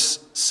the Lord's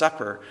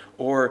Supper,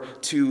 or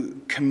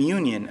to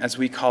communion, as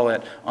we call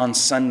it on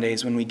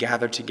Sundays when we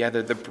gather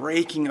together, the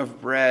breaking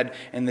of bread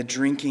and the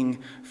drinking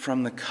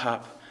from the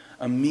cup.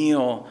 A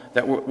meal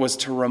that was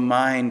to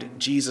remind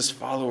Jesus'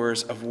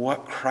 followers of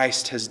what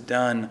Christ has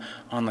done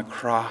on the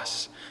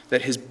cross.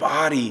 That his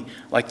body,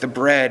 like the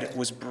bread,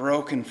 was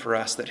broken for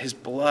us. That his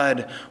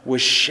blood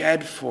was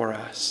shed for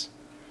us.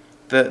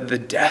 The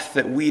death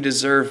that we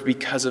deserve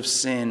because of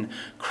sin,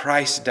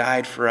 Christ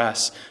died for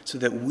us so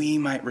that we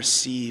might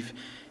receive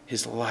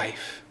his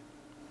life.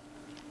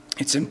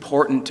 It's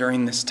important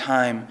during this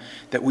time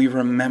that we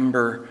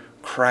remember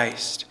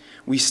Christ.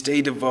 We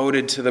stay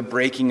devoted to the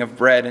breaking of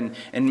bread.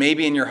 And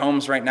maybe in your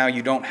homes right now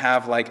you don't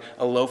have like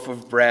a loaf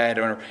of bread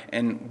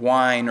and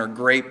wine or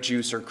grape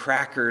juice or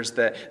crackers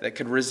that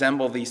could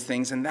resemble these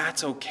things. And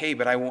that's okay.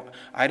 But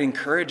I'd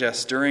encourage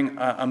us during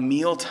a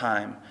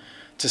mealtime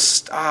to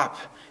stop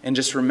and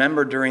just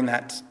remember during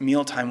that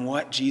mealtime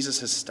what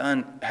Jesus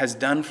has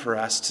done for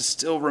us, to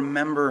still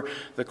remember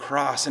the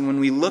cross. And when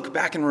we look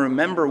back and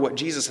remember what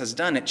Jesus has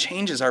done, it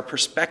changes our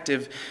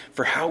perspective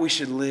for how we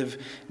should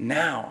live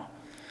now.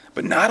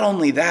 But not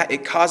only that,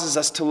 it causes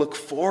us to look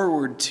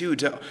forward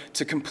to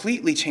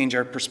completely change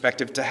our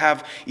perspective, to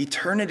have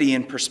eternity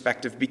in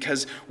perspective,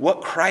 because what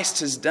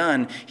Christ has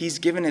done, he's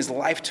given his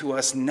life to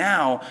us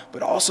now,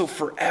 but also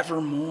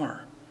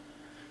forevermore.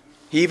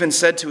 He even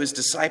said to his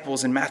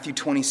disciples in Matthew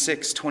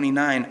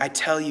 26:29, "I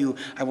tell you,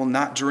 I will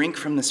not drink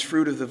from this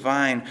fruit of the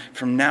vine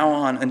from now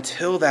on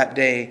until that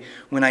day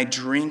when I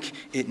drink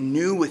it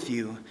new with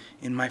you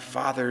in my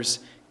Father's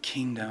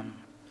kingdom."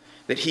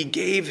 That he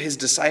gave his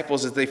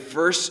disciples as they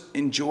first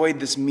enjoyed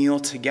this meal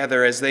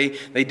together, as they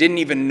didn't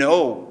even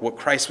know what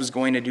Christ was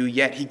going to do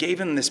yet. He gave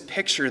them this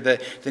picture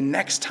that the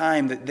next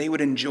time that they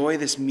would enjoy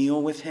this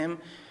meal with him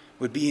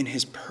would be in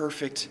his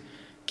perfect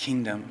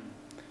kingdom,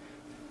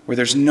 where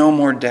there's no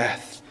more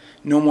death,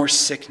 no more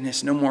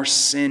sickness, no more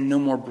sin, no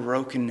more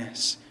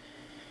brokenness.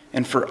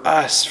 And for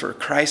us, for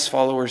Christ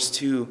followers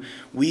too,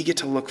 we get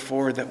to look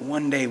forward that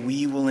one day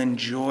we will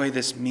enjoy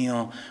this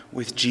meal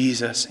with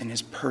Jesus in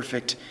his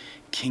perfect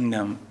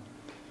kingdom.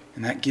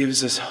 And that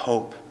gives us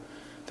hope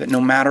that no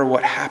matter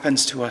what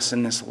happens to us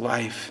in this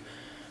life,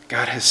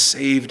 God has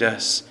saved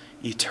us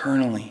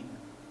eternally.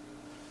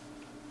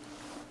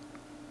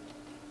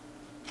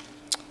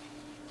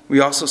 We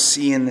also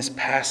see in this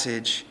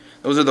passage,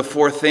 those are the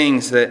four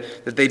things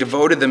that they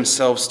devoted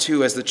themselves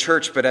to as the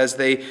church, but as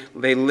they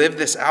live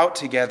this out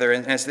together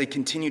and as they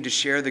continue to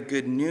share the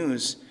good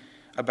news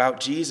about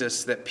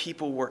Jesus, that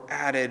people were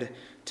added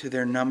to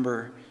their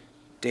number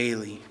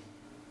daily.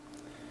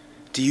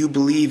 Do you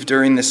believe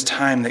during this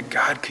time that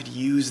God could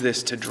use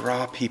this to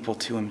draw people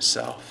to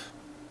himself?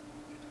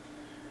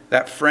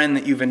 That friend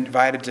that you've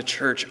invited to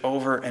church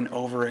over and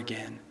over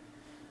again.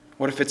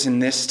 What if it's in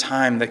this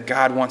time that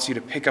God wants you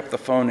to pick up the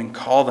phone and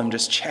call them,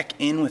 just check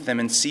in with them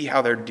and see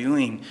how they're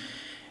doing,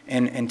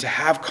 and to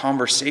have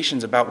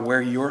conversations about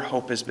where your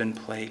hope has been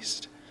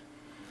placed?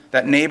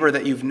 That neighbor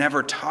that you've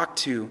never talked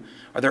to,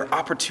 are there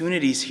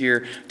opportunities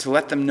here to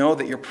let them know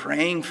that you're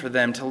praying for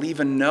them, to leave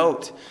a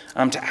note,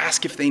 to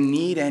ask if they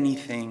need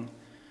anything,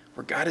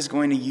 where God is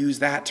going to use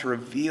that to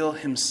reveal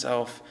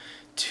himself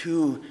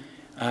to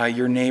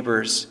your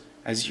neighbors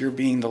as you're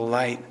being the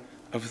light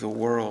of the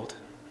world?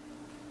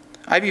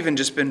 I've even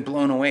just been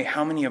blown away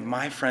how many of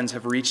my friends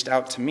have reached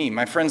out to me,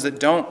 my friends that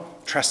don't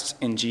trust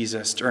in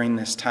Jesus during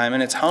this time.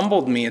 And it's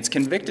humbled me. It's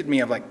convicted me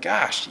of like,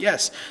 gosh,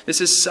 yes,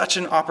 this is such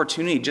an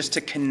opportunity just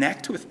to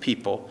connect with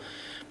people.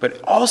 But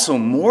also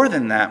more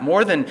than that,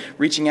 more than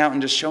reaching out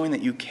and just showing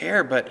that you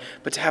care, but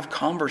to have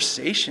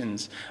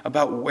conversations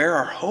about where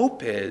our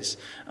hope is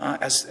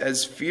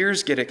as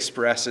fears get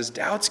expressed, as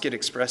doubts get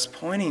expressed,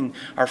 pointing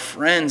our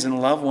friends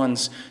and loved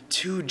ones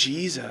to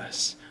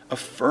Jesus, a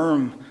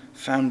firm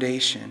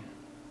foundation.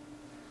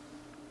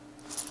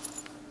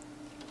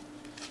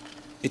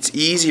 It's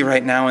easy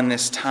right now in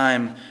this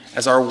time,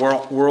 as our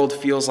world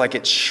feels like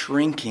it's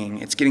shrinking,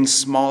 it's getting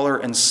smaller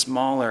and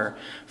smaller,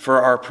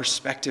 for our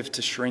perspective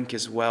to shrink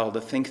as well,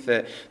 to think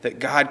that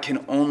God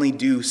can only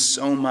do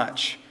so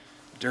much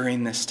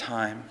during this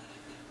time.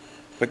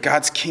 But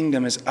God's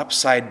kingdom is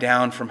upside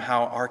down from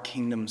how our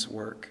kingdoms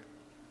work.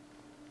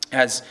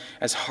 As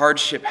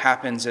hardship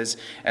happens, as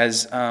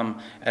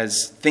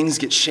things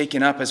get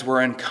shaken up, as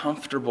we're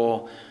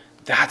uncomfortable,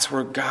 that's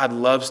where God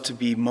loves to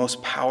be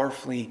most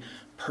powerfully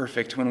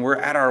perfect. When we're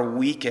at our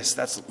weakest,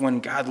 that's when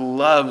God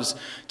loves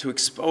to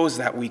expose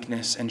that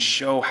weakness and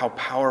show how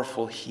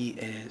powerful he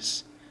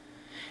is.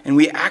 And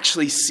we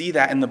actually see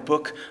that in the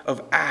book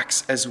of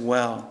Acts as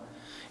well.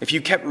 If you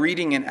kept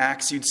reading in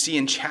Acts, you'd see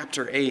in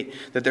chapter 8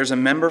 that there's a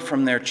member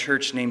from their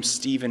church named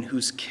Stephen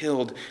who's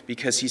killed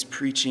because he's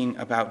preaching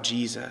about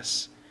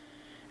Jesus.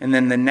 And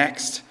then in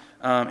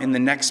the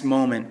next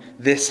moment,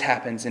 this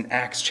happens in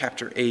Acts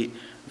chapter 8,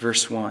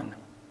 verse 1.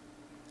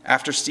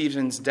 After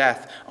Stephen's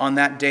death, on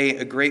that day,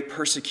 a great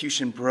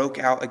persecution broke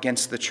out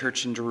against the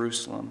church in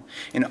Jerusalem,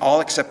 and all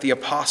except the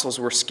apostles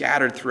were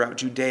scattered throughout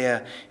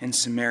Judea and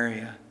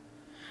Samaria.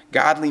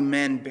 Godly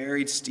men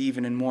buried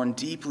Stephen and mourned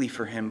deeply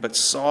for him, but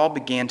Saul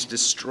began to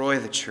destroy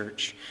the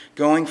church.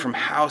 Going from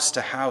house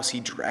to house,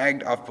 he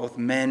dragged off both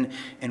men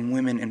and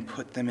women and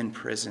put them in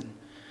prison.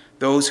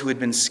 Those who had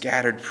been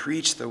scattered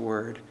preached the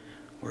word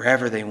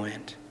wherever they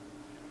went.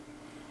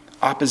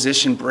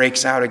 Opposition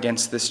breaks out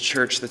against this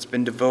church that's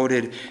been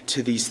devoted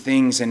to these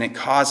things, and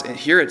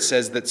here it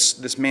says that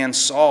this man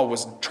Saul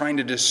was trying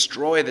to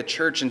destroy the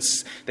church, and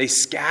they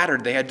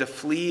scattered. They had to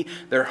flee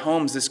their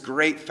homes. This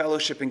great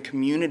fellowship and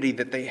community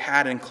that they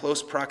had in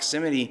close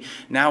proximity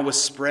now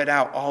was spread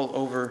out all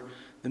over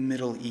the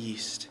Middle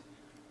East.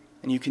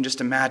 And you can just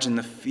imagine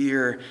the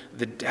fear,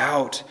 the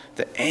doubt,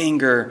 the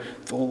anger,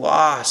 the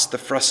loss, the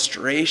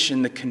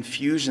frustration, the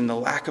confusion, the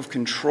lack of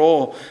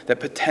control that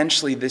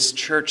potentially this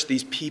church,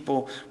 these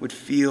people would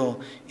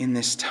feel in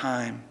this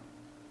time.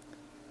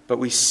 But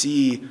we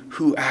see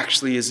who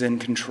actually is in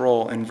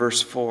control in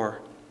verse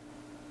 4.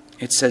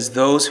 It says,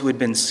 those who had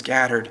been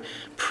scattered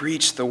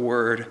preached the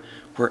word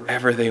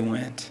wherever they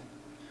went.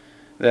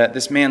 That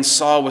this man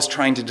Saul was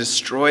trying to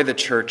destroy the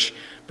church,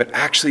 but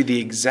actually the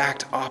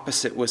exact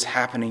opposite was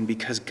happening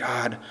because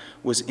God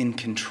was in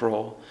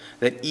control.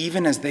 That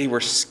even as they were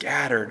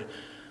scattered,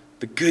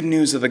 the good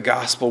news of the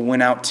gospel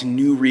went out to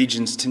new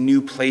regions, to new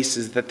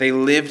places, that they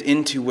lived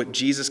into what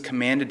Jesus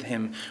commanded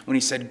him when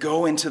he said,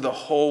 go into the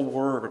whole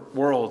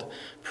world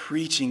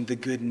preaching the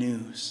good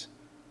news.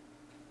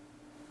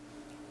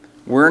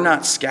 We're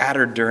not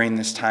scattered during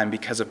this time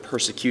because of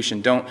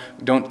persecution.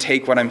 Don't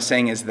take what I'm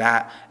saying as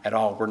that at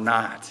all. We're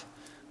not.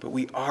 But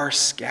we are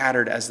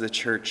scattered as the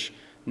church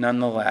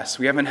nonetheless.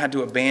 We haven't had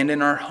to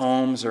abandon our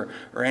homes or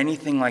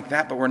anything like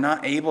that, but we're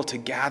not able to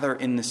gather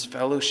in this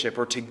fellowship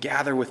or to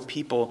gather with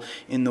people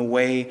in the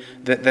way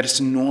that is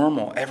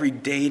normal, every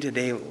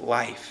day-to-day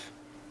life.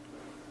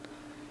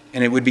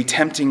 And it would be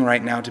tempting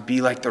right now to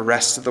be like the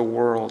rest of the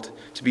world,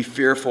 to be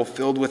fearful,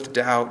 filled with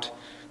doubt,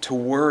 to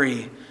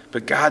worry.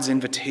 But God's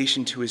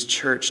invitation to his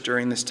church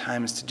during this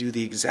time is to do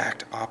the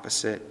exact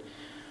opposite,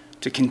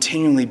 to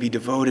continually be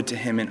devoted to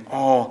him in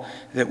all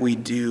that we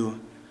do,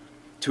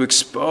 to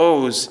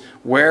expose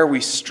where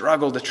we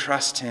struggle to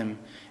trust him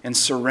and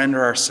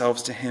surrender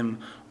ourselves to him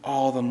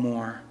all the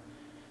more.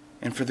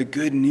 And for the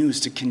good news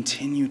to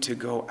continue to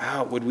go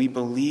out. Would we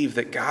believe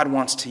that God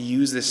wants to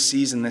use this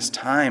season, this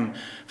time,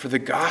 for the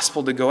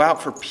gospel to go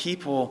out, for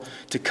people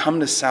to come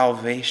to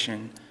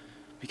salvation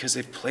because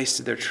they've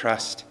placed their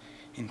trust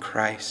in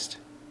Christ.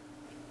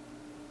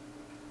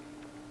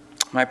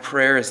 My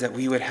prayer is that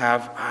we would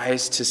have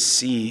eyes to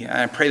see, and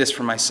I pray this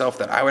for myself,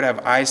 that I would have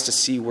eyes to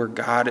see where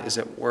God is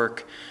at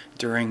work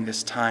during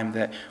this time,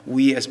 that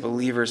we as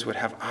believers would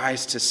have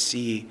eyes to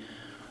see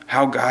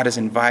how God is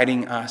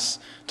inviting us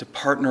to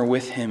partner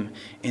with him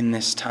in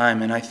this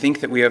time. And I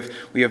think that we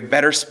have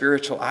better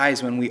spiritual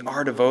eyes when we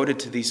are devoted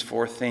to these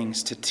four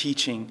things, to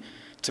teaching,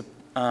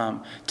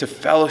 to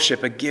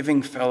fellowship, a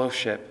giving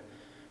fellowship,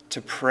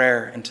 to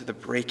prayer, and to the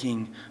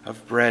breaking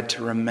of bread,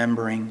 to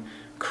remembering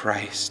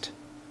Christ.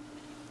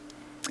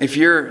 If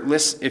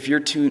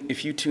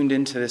you tuned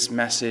into this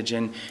message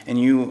and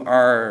you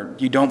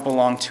don't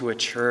belong to a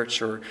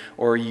church,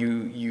 or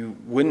you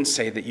wouldn't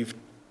say that you've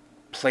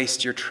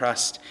placed your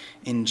trust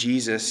in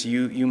Jesus,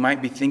 you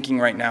might be thinking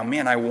right now,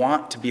 man, I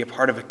want to be a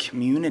part of a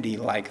community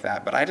like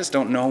that, but I just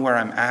don't know where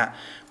I'm at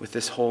with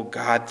this whole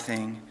God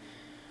thing.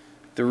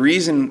 The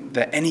reason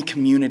that any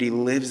community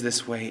lives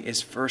this way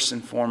is first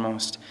and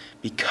foremost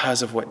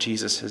because of what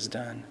Jesus has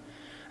done.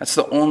 That's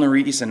the only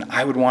reason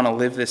I would want to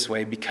live this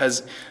way,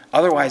 because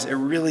otherwise it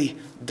really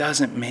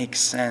doesn't make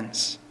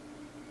sense.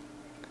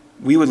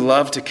 We would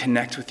love to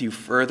connect with you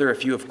further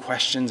if you have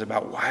questions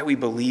about why we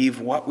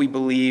believe, what we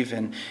believe,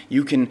 and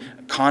you can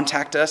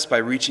contact us by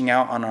reaching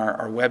out on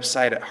our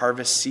website at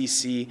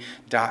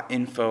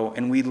harvestcc.info.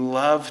 And we'd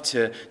love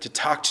to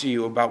talk to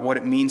you about what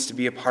it means to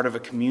be a part of a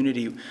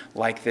community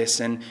like this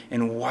and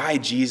why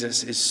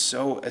Jesus is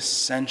so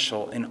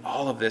essential in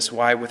all of this,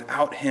 why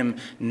without him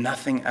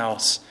nothing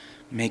else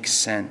makes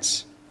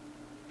sense.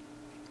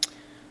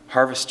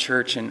 Harvest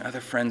Church and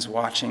other friends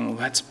watching,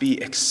 let's be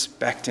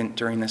expectant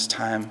during this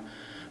time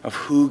of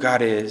who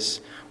God is,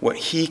 what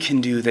he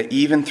can do, that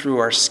even through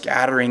our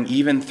scattering,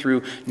 even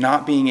through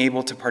not being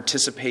able to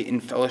participate in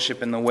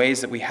fellowship in the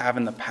ways that we have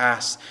in the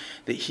past,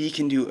 that he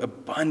can do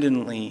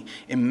abundantly,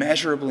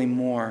 immeasurably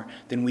more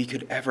than we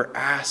could ever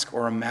ask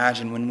or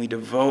imagine when we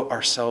devote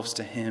ourselves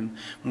to him,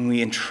 when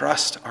we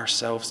entrust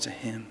ourselves to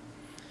him.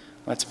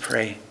 Let's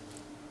pray.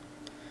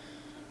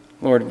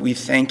 Lord, we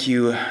thank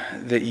you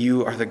that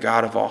you are the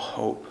God of all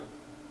hope.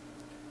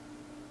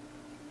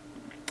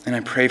 And I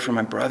pray for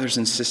my brothers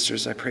and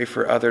sisters, I pray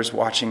for others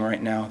watching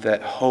right now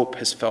that hope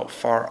has felt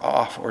far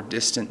off or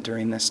distant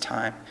during this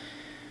time.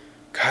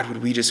 God,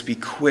 would we just be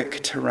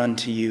quick to run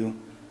to you?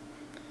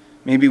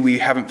 Maybe we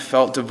haven't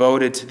felt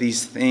devoted to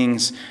these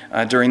things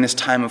during this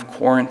time of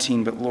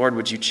quarantine, but Lord,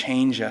 would you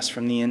change us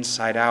from the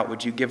inside out?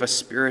 Would you give us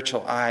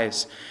spiritual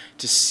eyes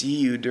to see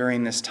you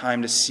during this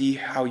time, to see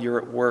how you're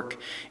at work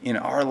in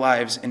our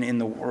lives and in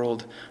the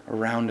world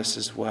around us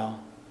as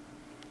well?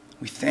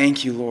 We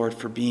thank you, Lord,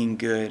 for being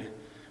good.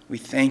 We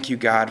thank you,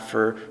 God,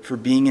 for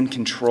being in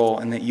control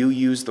and that you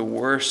use the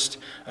worst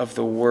of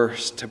the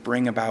worst to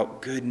bring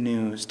about good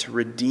news, to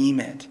redeem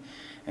it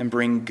and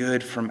bring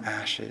good from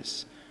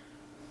ashes.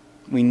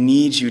 We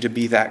need you to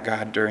be that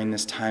God during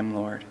this time,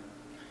 Lord.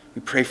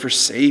 We pray for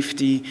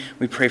safety.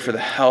 We pray for the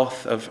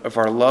health of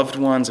our loved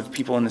ones, of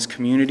people in this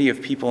community,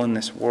 of people in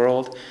this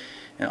world.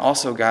 And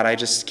also, God, I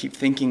just keep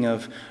thinking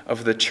of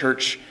the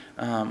church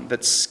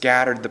that's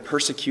scattered, the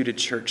persecuted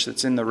church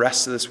that's in the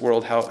rest of this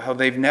world, how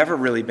they've never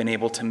really been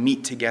able to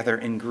meet together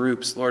in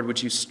groups. Lord,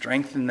 would you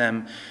strengthen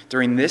them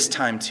during this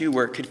time too,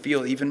 where it could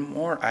feel even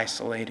more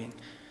isolating?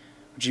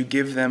 Would you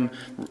give them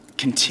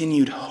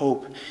continued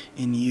hope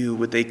in you?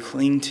 Would they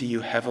cling to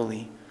you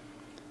heavily?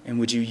 And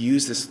would you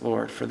use this,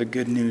 Lord, for the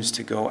good news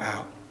to go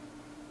out?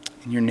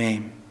 In your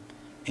name,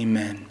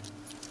 amen.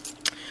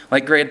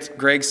 Like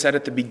Greg said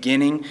at the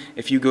beginning,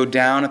 if you go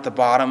down at the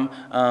bottom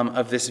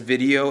of this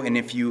video and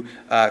if you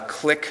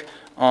click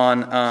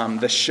on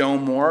the show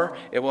more,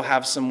 it will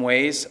have some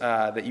ways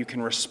that you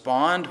can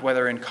respond,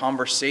 whether in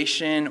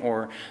conversation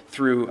or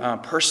through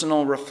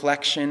personal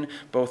reflection,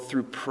 both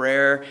through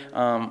prayer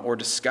or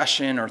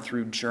discussion or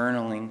through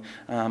journaling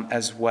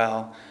as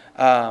well.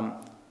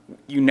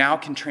 You now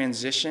can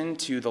transition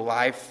to the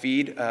live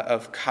feed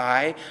of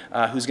Kai,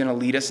 who's going to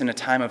lead us in a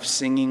time of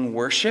singing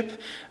worship.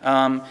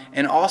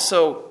 And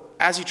also,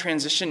 as you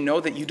transition, know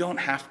that you don't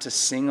have to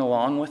sing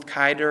along with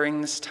Kai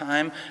during this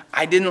time.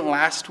 I didn't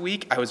last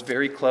week. I was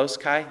very close,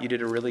 Kai. You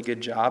did a really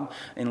good job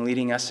in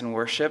leading us in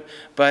worship.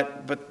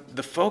 But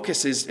the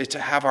focus is to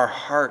have our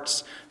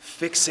hearts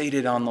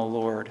fixated on the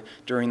Lord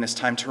during this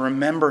time, to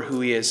remember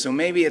who he is. So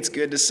maybe it's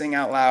good to sing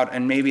out loud,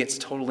 and maybe it's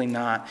totally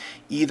not.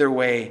 Either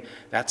way,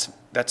 that's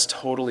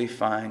totally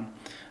fine.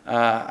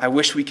 I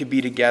wish we could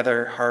be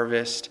together,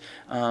 Harvest,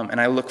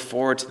 and I look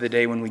forward to the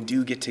day when we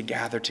do get to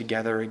gather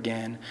together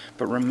again.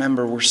 But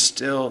remember, we're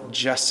still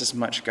just as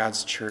much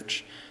God's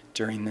church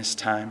during this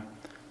time.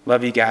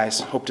 Love you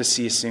guys. Hope to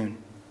see you soon.